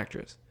main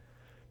actress.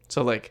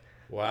 So like,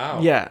 Wow.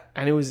 yeah,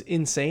 and it was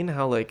insane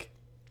how like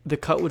the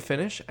cut would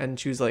finish and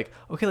she was like,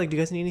 okay, like, do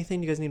you guys need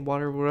anything? Do you guys need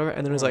water or whatever?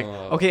 And then it was like,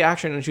 okay,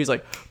 action. And she was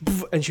like,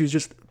 "Poof," and she was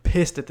just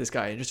pissed at this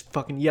guy and just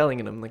fucking yelling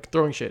at him, like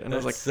throwing shit. And I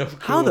was like, That's so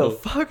how the cool.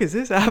 fuck is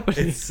this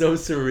happening? It's so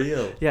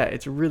surreal. Yeah,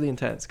 it's really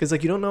intense because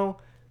like you don't know,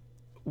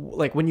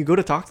 like when you go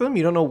to talk to them,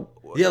 you don't know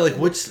Yeah, like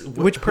which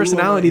which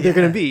personality they're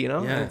gonna be, you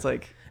know? Yeah. And it's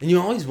like, And you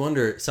always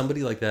wonder,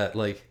 somebody like that,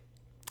 like,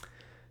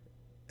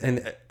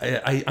 and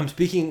I'm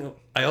speaking,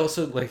 I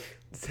also like,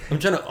 I'm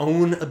trying to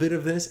own a bit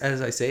of this as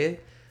I say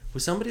it.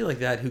 With somebody like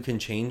that who can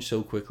change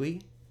so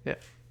quickly, yeah,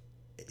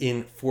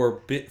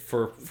 for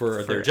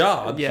their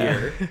job yeah.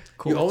 here,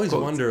 Cool you always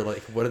quotes. wonder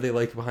like, what are they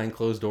like behind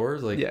closed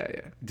doors? Like, yeah,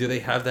 do they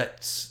have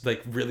that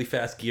like really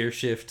fast gear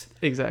shift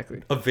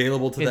exactly.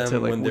 available to Into,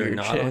 them like, when they're weird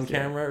not shit, on yeah.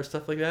 camera or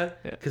stuff like that?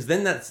 Yeah. Because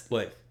then that's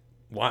like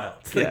wild.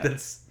 Like, Yeah.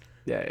 that's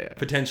Yeah,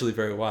 potentially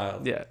very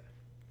wild. yeah.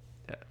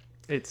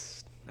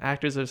 It's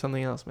actors are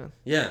something else, man.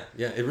 Yeah.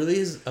 It really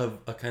is a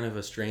kind of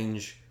a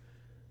strange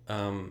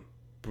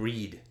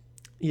breed.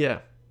 Yeah,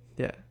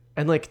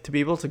 and like to be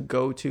able to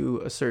go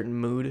to a certain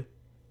mood,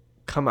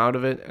 come out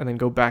of it, and then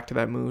go back to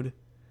that mood,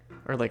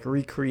 or like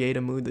recreate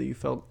a mood that you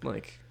felt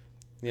like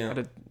Yeah.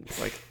 at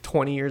like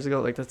 20 years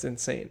ago, like that's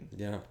insane.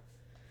 Yeah.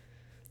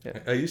 Yeah.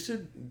 I used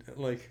to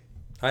like,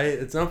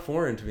 it's not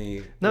foreign to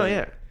me. No, like,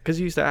 yeah, because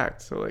you used to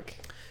act, so like,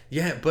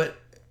 Yeah, but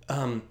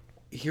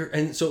here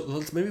and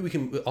so maybe we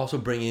can also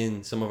bring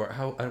in some of our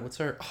what's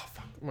our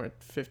we're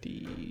at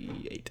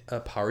 58.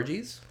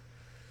 apologies,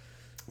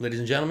 ladies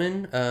and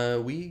gentlemen.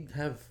 We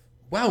have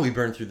we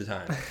burned through the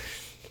time.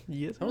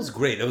 Yes, That was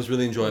great. That was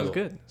really it enjoyable. was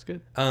good. It's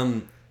good.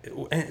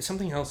 And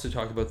something else to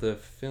talk about the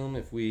film,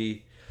 if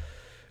we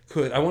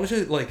could. I wanted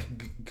to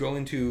like go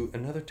into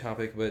another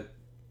topic, but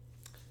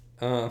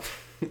all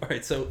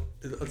right. So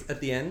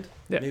at the end,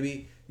 Yeah.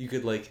 maybe you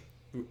could like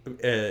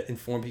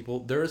inform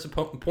people. There is a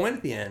point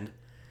at the end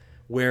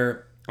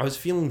where I was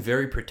feeling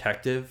very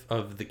protective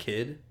of the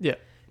kid, Yeah,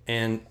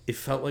 and it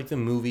felt like the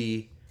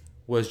movie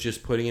was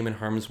just putting him in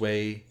harm's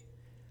way.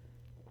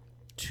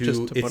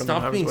 Just to put him It in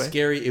stopped harm's being way?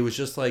 scary. It was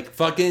just like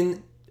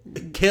fucking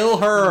kill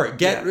her,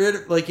 get Yeah. rid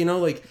of, like, you know,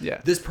 like,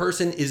 Yeah. this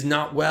person is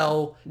not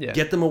well. Yeah.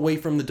 Get them away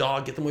from the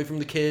dog. Get them away from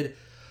the kid.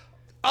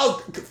 Oh,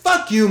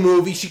 fuck you,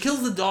 movie. She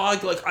kills the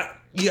dog. Like,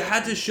 you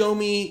had to show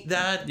me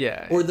that.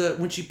 Yeah. Or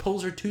when she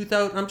pulls her tooth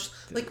out, and I'm just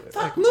like,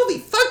 fuck, movie,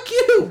 fuck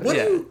you. What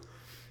Yeah. do you?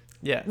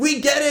 yeah. We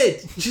get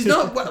it. She's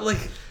not like.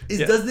 Is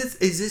Yeah.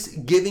 this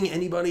giving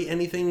anybody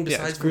anything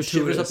besides it's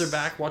shivers up gratuitous. their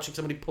back watching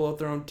somebody pull out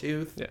their own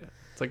tooth? Yeah,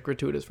 it's like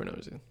gratuitous for no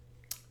reason.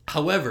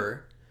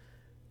 However,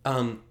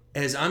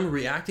 as I'm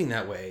reacting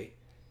that way,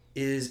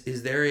 is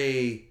there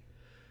a,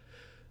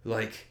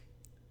 like,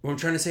 what I'm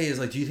trying to say is,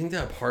 like, do you think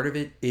that part of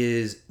it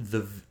is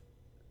the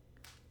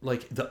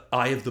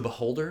eye of the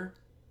beholder?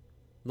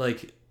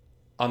 Like,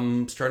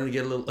 I'm starting to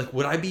get a little, like,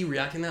 would I be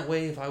reacting that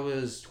way if I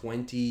was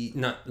 20,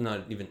 not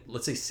even,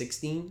 let's say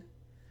 16?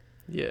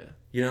 Yeah.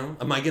 You know,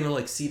 am I gonna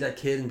like see that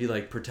kid and be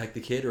like, protect the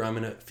kid, or I'm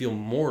gonna feel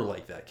more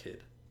like that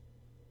kid?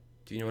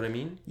 Do you know what I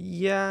mean?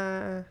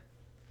 Yeah.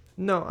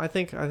 No, I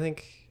think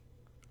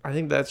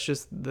that's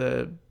just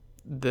the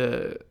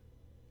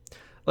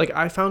like,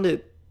 I found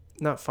it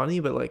not funny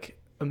but like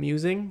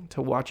amusing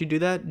to watch you do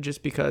that,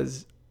 just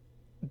because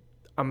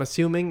I'm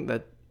assuming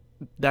that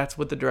that's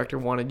what the director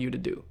wanted you to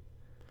do.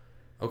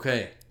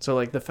 Okay. So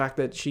like the fact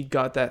that she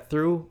got that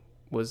through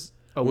was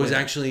Was win.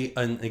 actually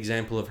an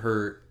example of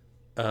her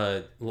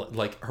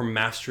like her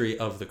mastery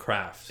of the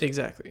craft,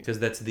 Exactly. because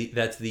that's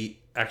the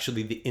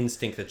actually the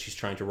instinct that she's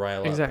trying to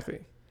rile up. Exactly.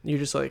 You're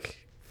just like,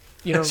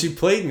 you know. She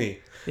played me.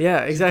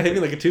 Yeah, Paid exactly. me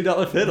like a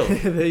 $2 fiddle.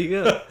 There you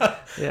go.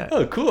 Yeah.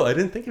 Oh, cool. I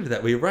didn't think of it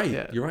that way. You're right.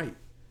 Yeah. You're right.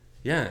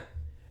 Yeah.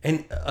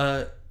 And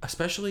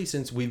especially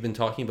since we've been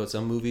talking about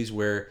some movies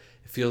where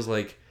it feels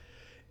like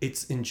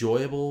it's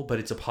enjoyable, but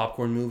it's a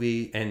popcorn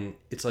movie, and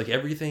it's like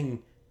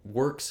everything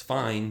works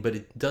fine, but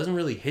it doesn't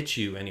really hit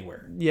you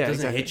anywhere. Yeah, It doesn't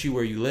exactly. hit you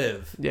where you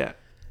live. Yeah.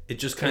 It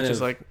just Kind kind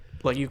of of just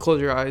like you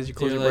close your eyes, you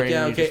close you're your like, brain.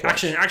 yeah, and you okay,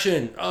 just watch.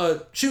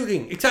 action,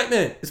 shooting,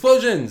 excitement,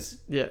 explosions.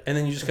 Yeah. And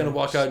then you just kind of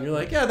walk out and you're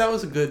like, yeah, that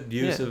was a good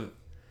use Yeah. of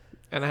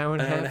An hour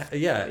and a And half.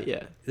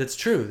 yeah, that's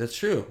true.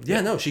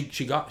 Yeah, no,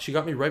 she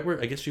got me right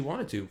where I guess she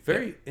wanted to.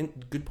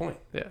 Good point.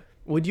 Yeah.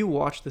 Would you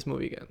watch this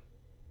movie again?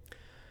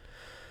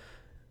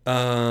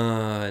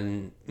 I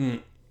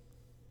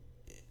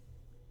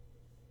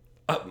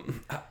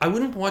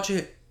wouldn't watch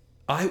it.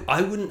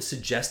 I wouldn't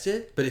suggest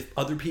it, but if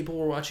other people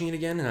were watching it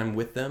again and I'm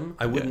with them,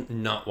 I wouldn't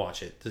not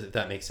watch it. If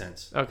that makes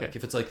sense. Okay.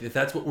 Like if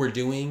that's what we're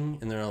doing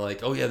and they're like,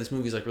 oh yeah, this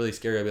movie's like really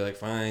scary, I'd be like,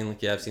 fine,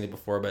 like yeah, I've seen it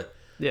before, but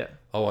Yeah.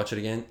 I'll watch it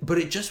again. But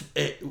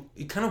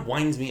it kind of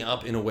winds me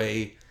up in a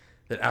way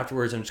that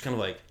afterwards I'm just kind of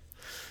like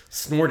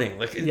snorting,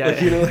 like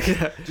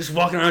just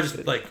walking around,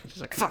 just like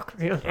fuck,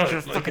 I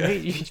just fucking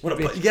hate you.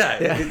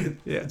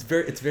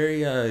 It's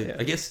very.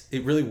 I guess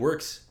it really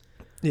works.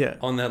 Yeah.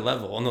 On that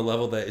level, on the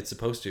level that it's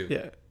supposed to.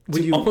 Yeah.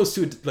 Almost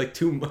too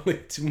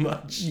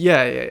much.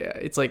 Yeah.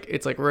 It's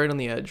like right on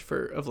the edge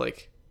of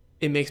like,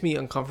 it makes me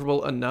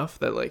uncomfortable enough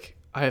that like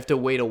I have to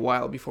wait a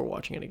while before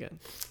watching it again.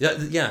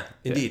 Yeah,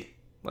 indeed.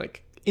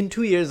 Like in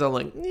 2 years, I'm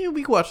like, yeah,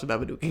 we can watch the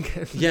Babadook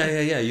again.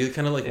 Yeah. You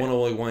kind of like want to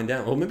like wind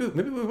down. Well, maybe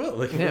we will.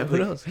 Like, who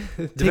knows?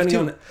 Depending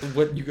on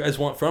what you guys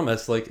want from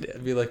us,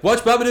 like be like,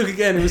 watch Babadook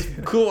again. It was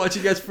cool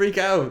watching you guys freak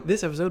out.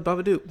 This episode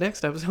Babadook.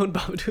 Next episode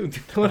Babadook.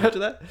 The one after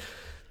that.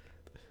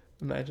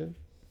 Imagine.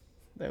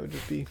 That would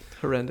just be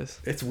horrendous.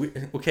 It's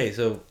weird. Okay,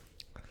 so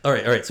all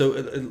right. So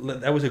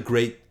that was a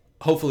great.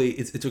 Hopefully,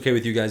 it's okay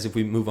with you guys if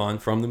we move on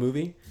from the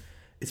movie.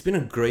 It's been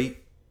a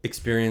great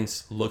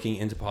experience looking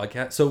into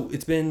podcasts. So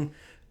it's been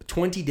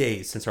 20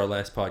 days since our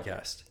last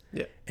podcast.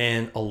 Yeah.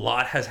 And a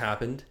lot has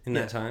happened in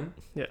that time.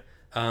 Yeah.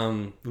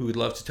 We would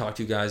love to talk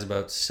to you guys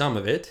about some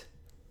of it,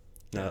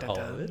 not all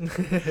of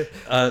it.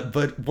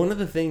 But one of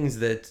the things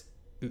that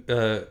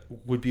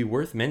would be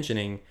worth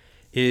mentioning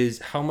is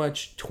how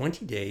much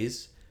 20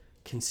 days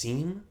can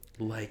seem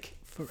like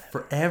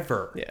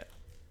forever. Yeah.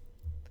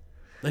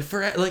 Like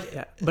forever. Like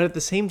yeah. But at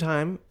the same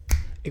time,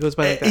 it goes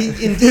by like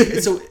that.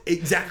 Indeed. So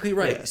exactly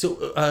right. Yeah.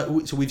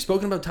 So we've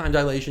spoken about time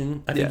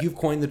dilation. I think you've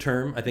coined the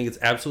term. I think it's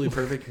absolutely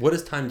perfect. What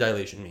does time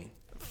dilation mean?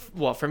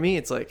 Well, for me,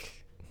 it's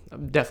like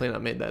I've definitely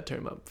not made that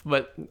term up.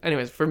 But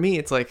anyways, for me,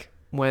 it's like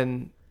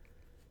when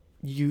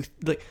you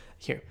like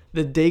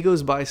the day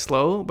goes by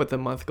slow, but the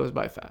month goes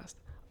by fast.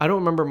 I don't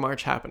remember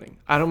March happening.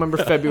 I don't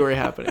remember February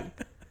happening.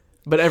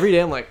 But every day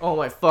I'm like, oh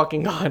my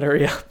fucking God,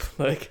 hurry up.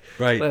 Like,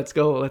 right. Let's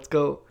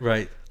go.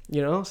 Right.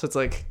 You know? So it's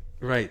like,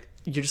 right.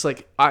 You're just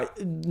like,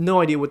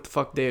 no idea what the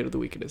fuck day of the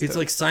week it is. It's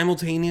like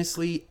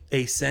simultaneously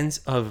a sense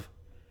of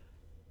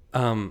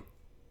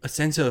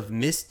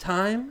missed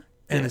time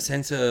and a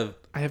sense of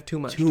I have too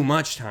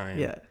much time.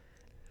 Yeah.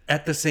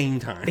 At the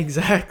same time.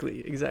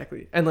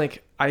 Exactly. And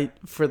like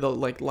for the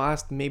like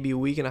last maybe a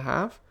week and a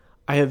half,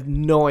 I have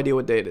no idea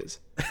what day it is.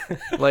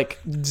 Like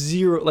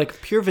zero, like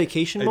pure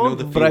vacation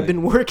mode. But I've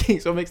been working,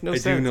 so it makes no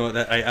sense. I do know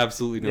that. I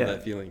absolutely know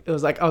that feeling. It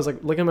was like I was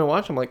like looking at my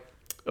watch. I'm like,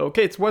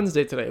 okay, it's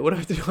Wednesday today. What do I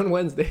have to do on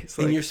Wednesday? And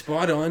like, you're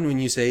spot on when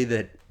you say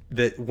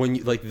that when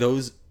you like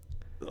those,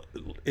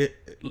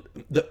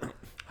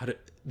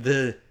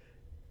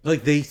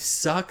 they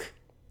suck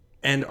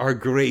and are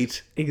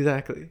great.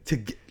 Exactly.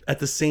 At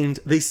the same,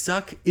 they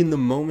suck in the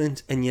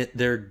moment, and yet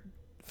they're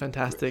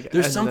fantastic.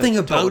 There's something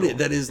about it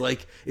that is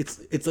like it's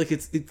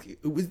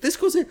this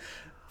goes in.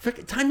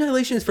 Time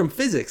dilation is from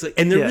physics, like,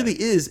 and there really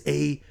is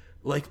a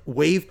like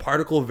wave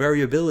particle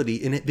variability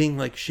in it being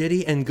like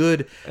shitty and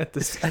good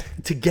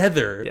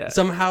together,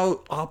 somehow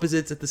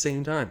opposites at the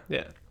same time.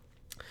 Yeah.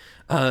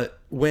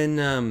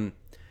 When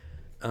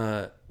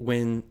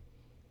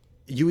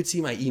you would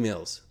see my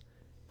emails,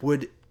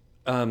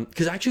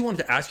 because I actually wanted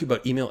to ask you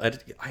about email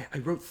editing. I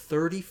wrote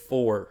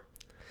 34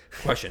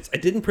 questions. I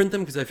didn't print them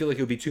because I feel like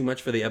it would be too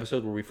much for the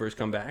episode where we first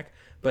come back.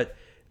 But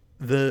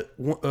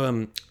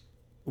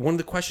one of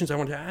the questions I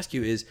want to ask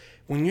you is,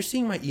 when you're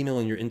seeing my email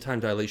and you're in time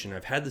dilation,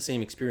 I've had the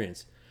same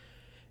experience.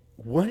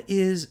 What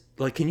is,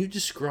 like, can you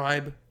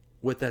describe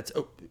what that's,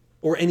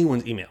 or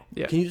anyone's email.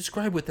 Yeah. Can you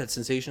describe what that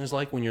sensation is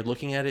like when you're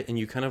looking at it and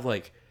you kind of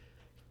like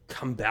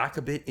come back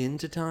a bit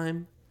into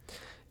time?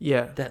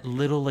 Yeah. That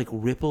little like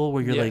ripple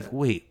where you're like,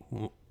 wait,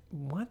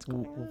 what?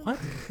 What?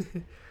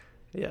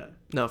 Yeah.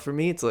 No, for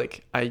me, it's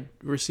like I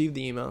receive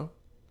the email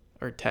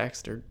or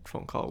text or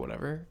phone call,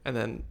 whatever, and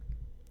then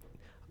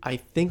I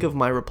think of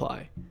my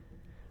reply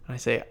and I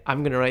say,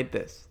 I'm going to write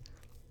this.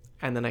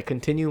 And then I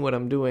continue what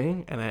I'm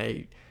doing and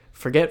I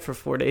forget for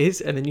 4 days.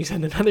 And then you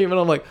send another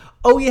email. I'm like,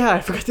 oh yeah, I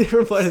forgot to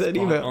reply to that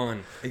email.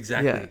 On.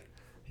 Exactly.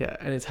 Yeah.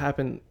 And it's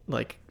happened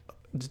like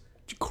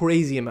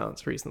crazy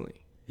amounts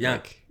recently.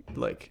 Yeah.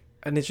 Like,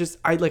 and it's just,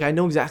 I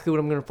know exactly what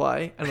I'm going to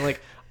reply. And like,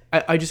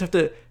 I just have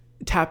to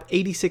tap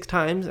 86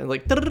 times and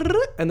like,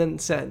 and then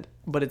send.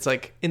 But it's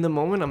like in the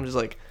moment, I'm just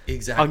like,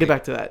 exactly. I'll get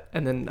back to that.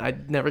 And then I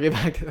never get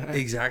back to that.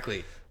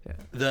 Exactly. Yeah.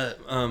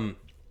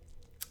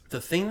 The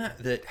thing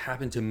that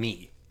happened to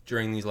me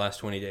during these last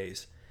 20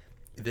 days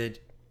that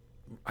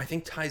I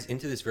think ties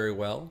into this very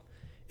well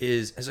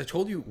is, as I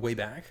told you way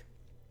back,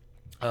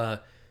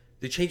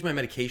 they changed my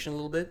medication a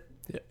little bit.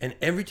 Yeah. And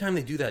every time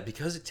they do that,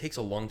 because it takes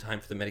a long time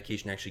for the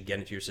medication to actually get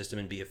into your system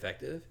and be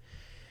effective,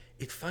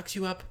 it fucks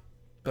you up,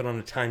 but on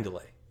a time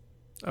delay.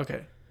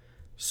 Okay.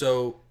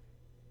 So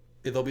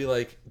they'll be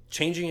like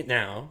changing it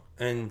now,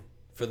 and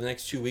for the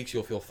next 2 weeks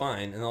you'll feel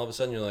fine, and all of a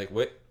sudden you're like,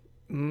 wait,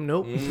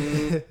 Nope.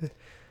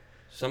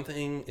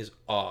 something is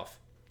off.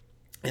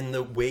 And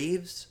the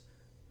waves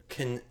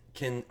can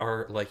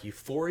are like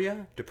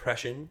euphoria,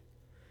 depression.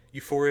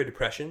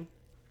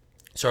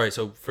 Sorry,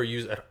 so for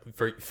use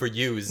For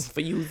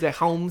you at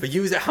home.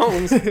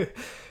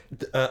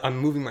 I'm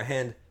moving my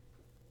hand.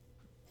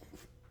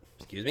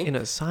 Excuse me. In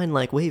a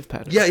sign-like wave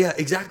pattern. Yeah,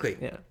 exactly.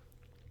 Yeah.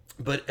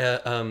 But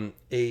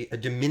a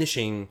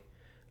diminishing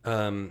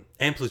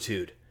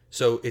amplitude.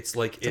 So it's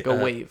like Like a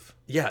wave.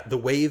 Yeah, the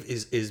wave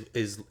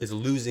is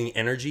losing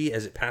energy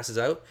as it passes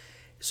out.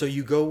 So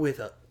you go with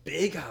a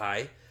big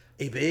high,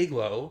 a big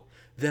low,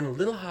 then a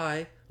little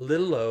high,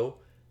 little low,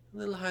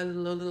 little high,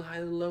 little low, little high,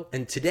 little low.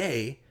 And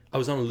today I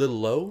was on a little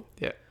low.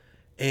 Yeah.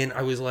 And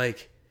I was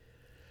like,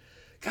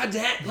 God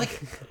damn, like,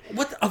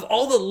 what of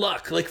all the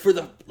luck, like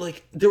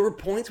there were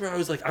points where I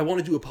was like, I want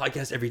to do a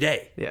podcast every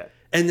day. Yeah.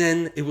 And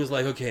then it was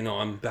like, okay, no,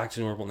 I'm back to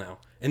normal now.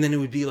 And then it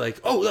would be like,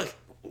 oh, like,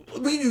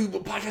 we do a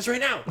podcast right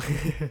now.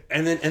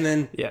 and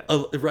then, yeah.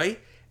 Right.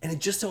 And it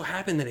just so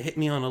happened that it hit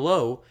me on a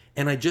low.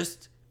 And I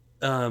just,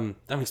 I'm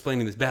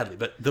explaining this badly,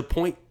 but the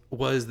point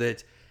was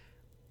that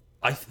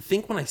I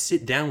think when I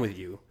sit down with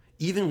you,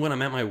 even when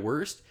I'm at my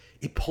worst,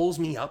 it pulls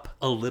me up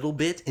a little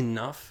bit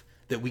enough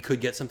that we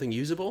could get something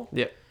usable.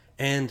 Yeah.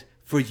 And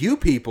for you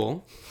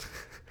people,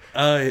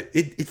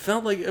 it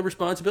felt like a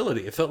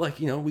responsibility. It felt like,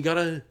 we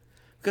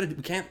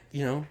can't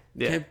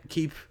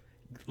keep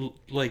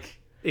like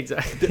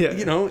exactly.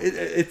 Yeah.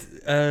 It's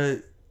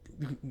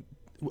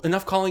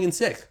enough calling in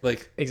sick.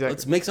 Like, exactly.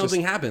 Let's make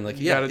something happen. Like,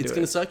 yeah, it's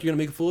gonna suck. You're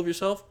gonna make a fool of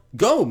yourself.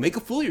 Go make a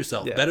fool of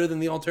yourself. Yeah. Better than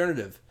the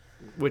alternative,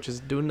 which is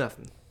doing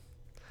nothing.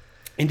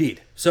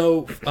 Indeed.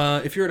 So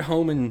if you're at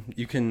home and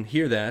you can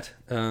hear that,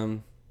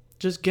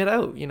 just get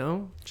out.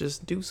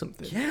 Just do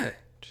something. Yeah.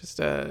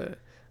 Just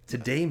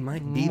today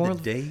might be the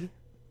day.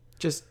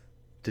 Just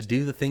to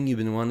do the thing you've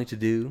been wanting to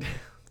do.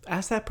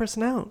 Ask that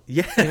person out.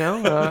 Yeah.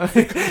 That's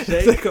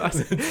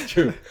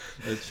true.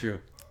 That's true.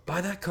 Buy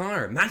that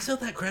car. Max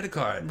out that credit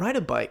card. Ride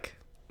a bike.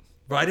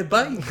 Ride a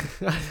bike.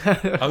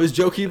 I was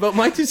joking about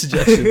my 2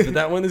 suggestions, but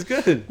that one is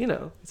good.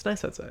 It's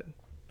nice outside.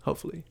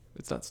 Hopefully.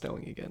 It's not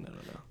snowing again. I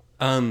don't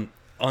know.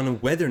 On a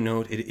weather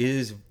note, it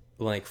is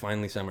like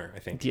finally summer, I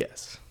think.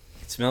 Yes.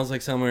 It smells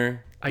like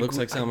summer. Looks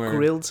like summer. I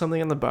grilled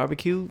something on the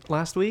barbecue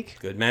last week.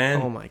 Good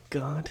man. Oh my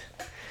God.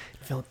 It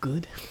felt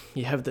good.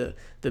 You have the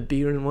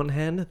beer in one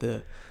hand,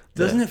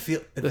 doesn't it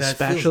feel the that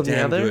spatula feels in the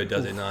damn other? good,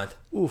 does it not?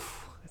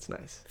 Oof. It's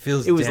nice.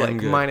 It was damn like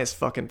good. minus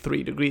fucking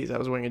 3 degrees. I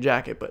was wearing a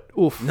jacket, but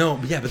oof. No,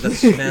 yeah, but the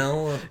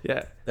smell.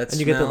 Yeah. That and smell.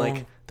 You get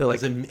the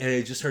like.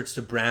 It just starts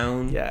to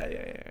brown.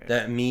 Yeah.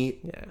 That meat.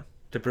 Yeah.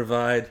 To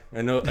provide.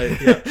 I know.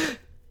 Yeah.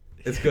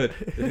 It's good.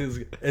 It is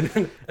good. And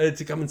then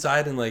to come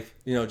inside and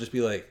just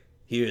be like,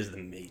 here's the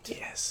meat.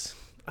 Yes.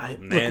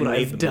 Look what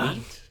I've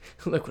done.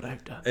 Look what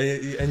I've done.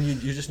 And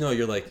you just know,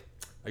 you're like,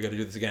 I got to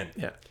do this again.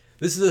 Yeah.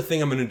 This is the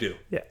thing I'm going to do.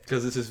 Yeah.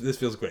 Because this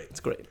feels great. It's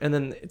great. And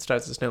then it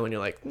starts to snow and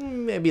you're like,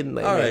 maybe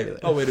later. All right.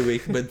 I'll wait a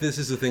week. But this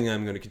is the thing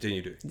I'm going to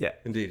continue doing. Yeah.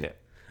 Indeed.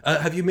 Yeah.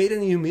 Have you made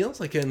any new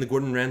meals, like in the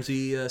Gordon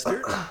Ramsay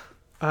spirit?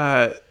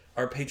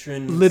 Our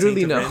patron.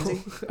 Literally no.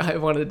 I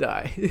want to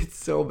die. It's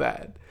so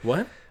bad.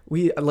 What?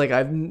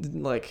 I've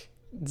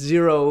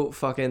zero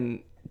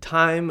fucking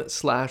time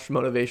 /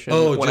 motivation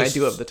when I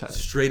do have the time.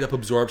 Straight up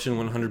absorption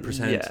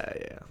 100%.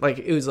 Yeah. Like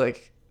it was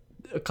like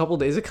a couple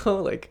days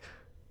ago,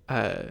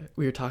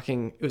 we were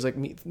talking, it was like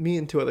me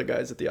and 2 other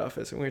guys at the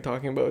office, and we were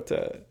talking about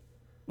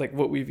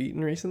what we've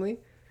eaten recently.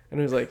 And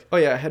it was like, oh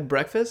yeah, I had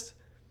breakfast.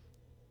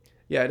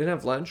 Yeah, I didn't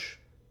have lunch.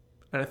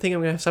 And I think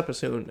I'm gonna have supper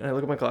soon. And I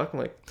look at my clock, I'm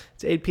like,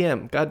 it's 8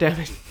 p.m. God damn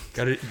it.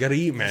 Gotta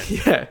eat, man.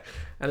 Yeah.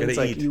 And it's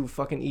like eat. you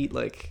fucking eat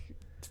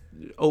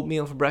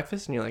oatmeal for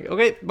breakfast, and you're like,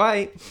 okay,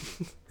 bye.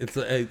 It's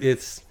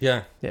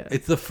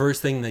It's the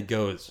first thing that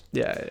goes.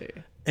 Yeah.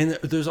 And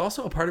there's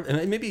also a part of,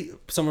 and maybe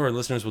some of our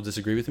listeners will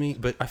disagree with me,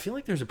 but I feel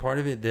like there's a part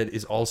of it that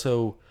is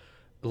also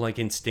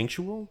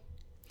instinctual.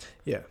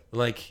 Yeah.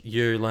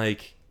 You're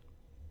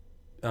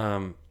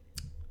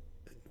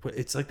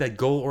it's like that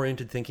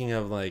goal-oriented thinking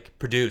of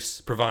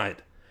produce,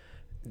 provide.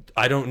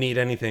 I don't need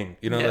anything,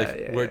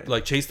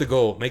 we're chase the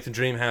goal, make the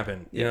dream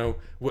happen. Yeah.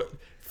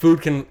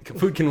 Food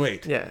can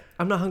wait. Yeah.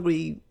 I'm not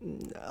hungry.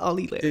 I'll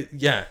eat later.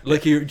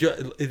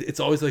 It's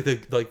always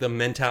the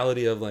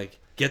mentality of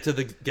get to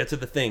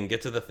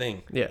the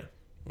thing. Yeah.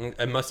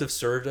 It must have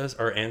served us,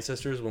 our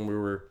ancestors, when we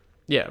were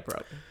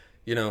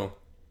probably.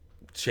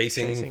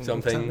 Chasing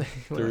something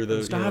through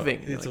the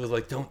starving. It was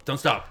like don't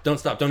stop,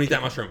 don't eat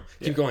that mushroom.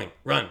 Keep going,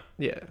 run.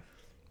 Yeah.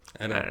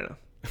 I don't know.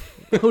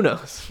 Who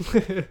knows?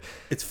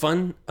 It's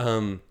fun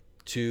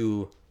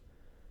to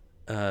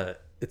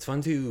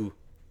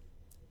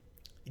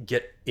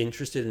get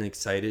interested and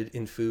excited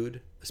in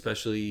food,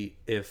 especially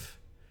if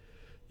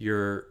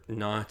you're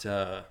not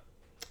how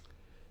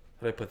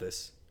do I put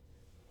this?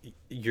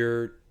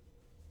 You're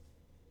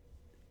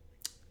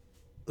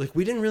like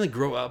we didn't really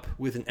grow up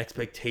with an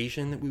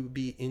expectation that we would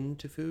be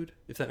into food,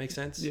 if that makes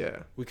sense.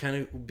 Yeah. We kind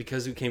of,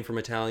 because we came from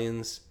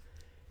Italians,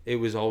 it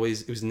was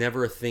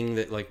never a thing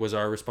that like was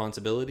our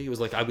responsibility. It was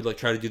like I would like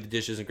try to do the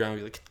dishes and ground,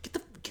 be like,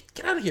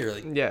 get out of here,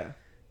 like Yeah.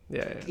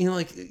 you know,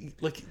 like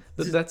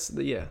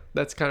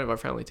That's kind of our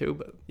family too,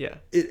 but yeah.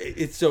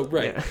 It's so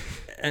right.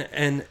 Yeah.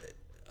 And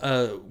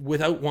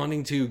without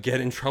wanting to get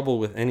in trouble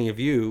with any of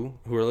you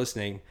who are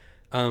listening,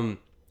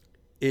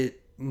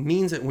 it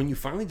means that when you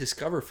finally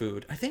discover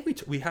food, I think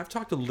we have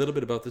talked a little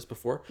bit about this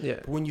before. Yeah.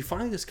 But when you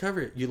finally discover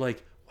it, you're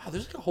like, wow,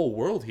 there's like a whole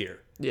world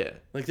here. Yeah.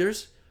 Like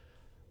there's,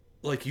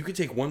 like you could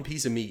take one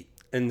piece of meat,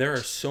 and there are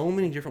so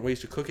many different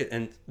ways to cook it,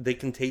 and they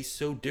can taste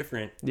so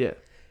different. Yeah.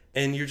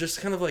 And you're just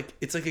kind of like,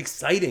 it's like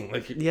exciting.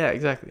 Like yeah,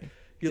 exactly.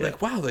 You're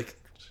like, wow, like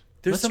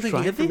there's Let's something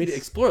try here for me to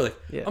explore. Like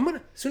Yeah.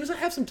 as soon as I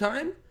have some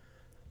time,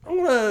 I'm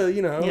gonna,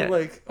 you know, Yeah.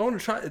 like I want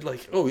to try it.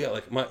 Like, oh yeah,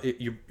 like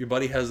your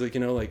buddy has like, you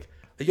know, like,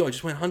 yo, I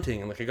just went hunting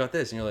and like I got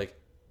this, and you're like,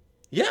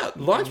 yeah,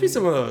 launch me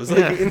some of those.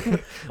 Like, Yeah.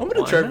 I'm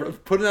gonna Why try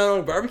not? putting it out on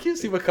a barbecue,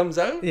 see what comes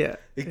out. Yeah.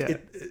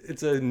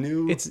 It's a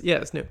new It's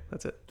new.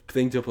 That's it.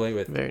 thing to play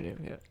with. Very new.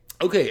 Yeah.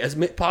 Okay, as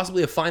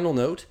possibly a final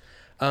note,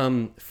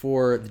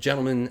 for the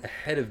gentleman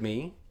ahead of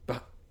me,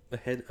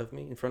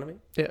 in front of me.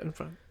 Yeah, in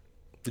front.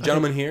 The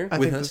gentleman here I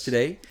with think us this-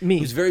 today, me.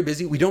 who's very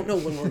busy. We don't know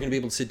when we're going to be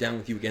able to sit down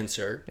with you again,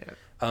 sir.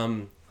 Yeah.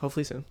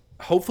 Hopefully soon.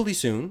 Hopefully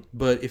soon,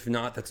 but if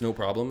not, that's no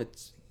problem.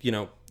 It's, you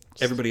know,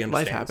 everybody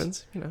understands. Life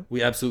happens, you know.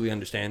 We absolutely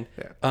understand.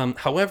 Yeah.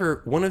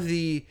 However, one of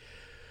the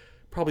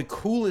probably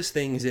coolest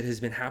things that has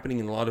been happening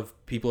and a lot of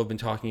people have been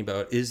talking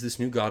about is this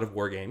new God of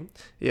War game.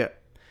 Yeah.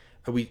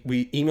 We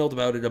emailed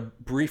about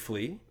it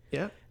briefly.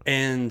 Yeah.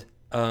 And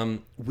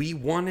we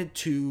wanted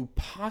to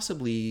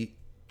possibly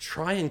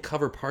try and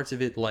cover parts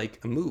of it like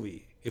a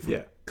movie, if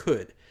we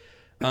could.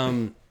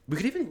 We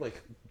could even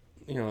like,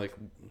 you know, like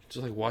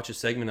just like watch a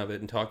segment of it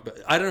and talk about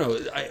it. I don't know.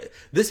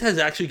 This has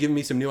actually given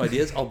me some new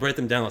ideas. I'll write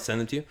them down. I'll send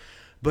them to you.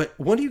 But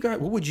what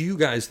would you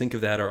guys think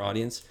of that, our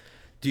audience?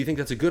 Do you think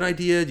that's a good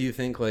idea? Do you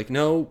think like,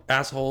 no,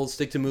 assholes,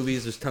 stick to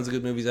movies. There's tons of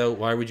good movies out.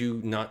 Why would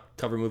you not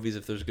cover movies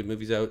if there's good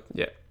movies out?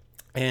 Yeah.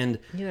 And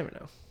you never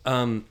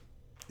know.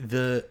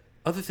 The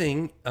other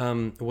thing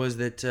was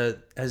that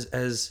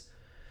as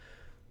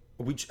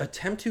we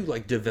attempt to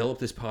like develop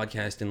this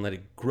podcast and let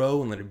it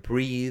grow and let it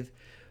breathe,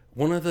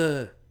 one of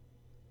the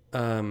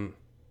I'm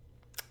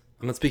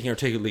not speaking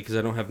articulately because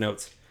I don't have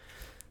notes,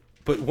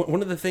 but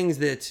one of the things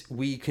that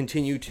we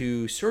continue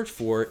to search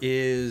for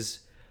is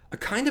a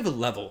kind of a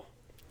level.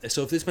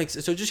 So if this makes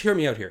so, just hear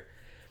me out here.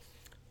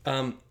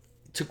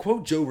 To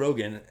quote Joe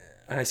Rogan,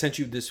 and I sent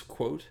you this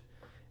quote.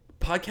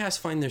 Podcasts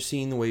find their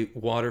scene the way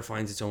water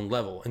finds its own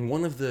level. And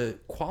one of the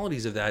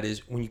qualities of that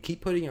is when you keep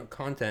putting out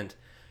content,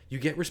 you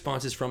get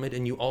responses from it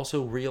and you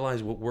also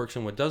realize what works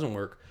and what doesn't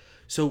work.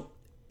 So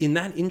in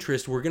that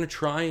interest, we're going to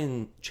try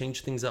and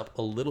change things up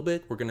a little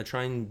bit. We're going to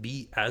try and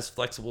be as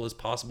flexible as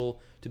possible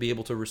to be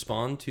able to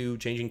respond to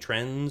changing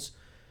trends.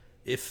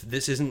 If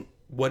this isn't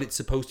what it's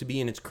supposed to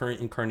be in its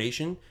current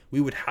incarnation,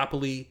 we would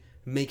happily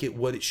make it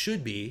what it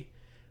should be.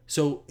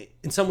 So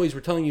in some ways,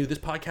 we're telling you this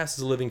podcast is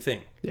a living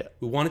thing. Yeah.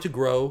 We want it to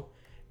grow.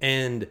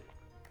 And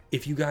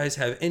if you guys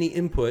have any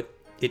input,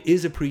 it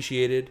is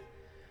appreciated.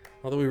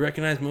 Although we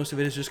recognize most of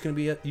it is just going to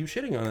be you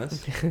shitting on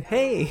us.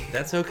 Hey.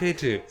 That's okay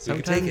too.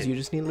 Sometimes you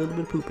just need a little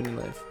bit of poop in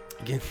your life.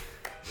 Again.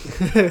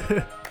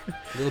 A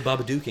little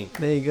babadooking.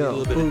 There you go. A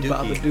little bit of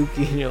dookie.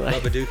 Babadookie in your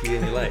life. Babadookie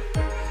in your life.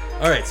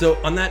 All right. So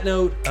on that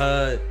note,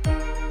 should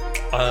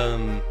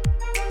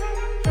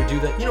we do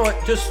that? You know what?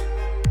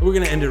 We're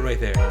going to end it right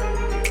there.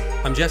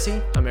 I'm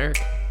Jesse. I'm Eric.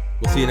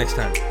 We'll see you next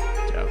time.